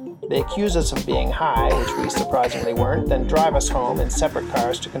 alarms. They accuse us of being high, which we surprisingly weren't, then drive us home in separate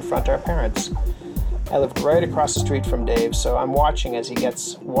cars to confront our parents. I lived right across the street from Dave, so I'm watching as he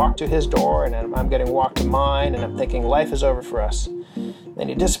gets walked to his door, and I'm getting walked to mine, and I'm thinking life is over for us. Then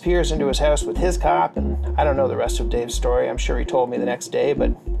he disappears into his house with his cop, and I don't know the rest of Dave's story. I'm sure he told me the next day,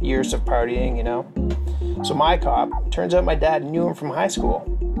 but years of partying, you know. So my cop, turns out my dad knew him from high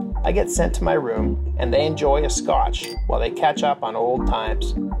school. I get sent to my room, and they enjoy a scotch while they catch up on old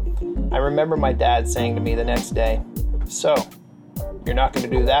times. I remember my dad saying to me the next day, "So, you're not going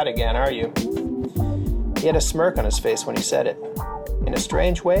to do that again, are you?" He had a smirk on his face when he said it. In a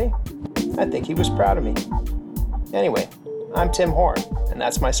strange way, I think he was proud of me. Anyway, I'm Tim Hoare, and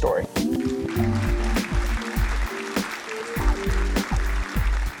that's my story.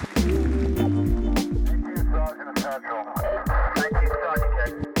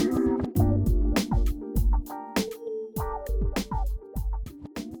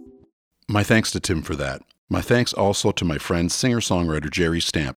 My thanks to Tim for that. My thanks also to my friend singer-songwriter Jerry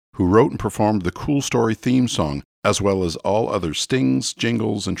Stamp, who wrote and performed the Cool Story theme song, as well as all other stings,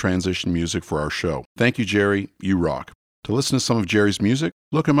 jingles, and transition music for our show. Thank you, Jerry. You rock. To listen to some of Jerry's music,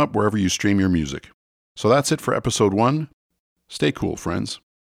 look him up wherever you stream your music. So that's it for episode 1. Stay cool, friends.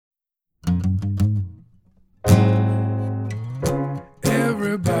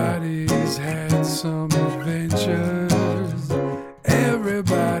 Everybody's had some adventures.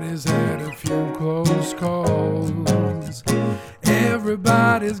 Everybody's had a few close calls.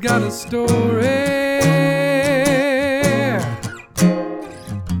 Everybody's got a story.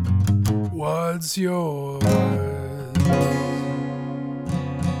 What's yours?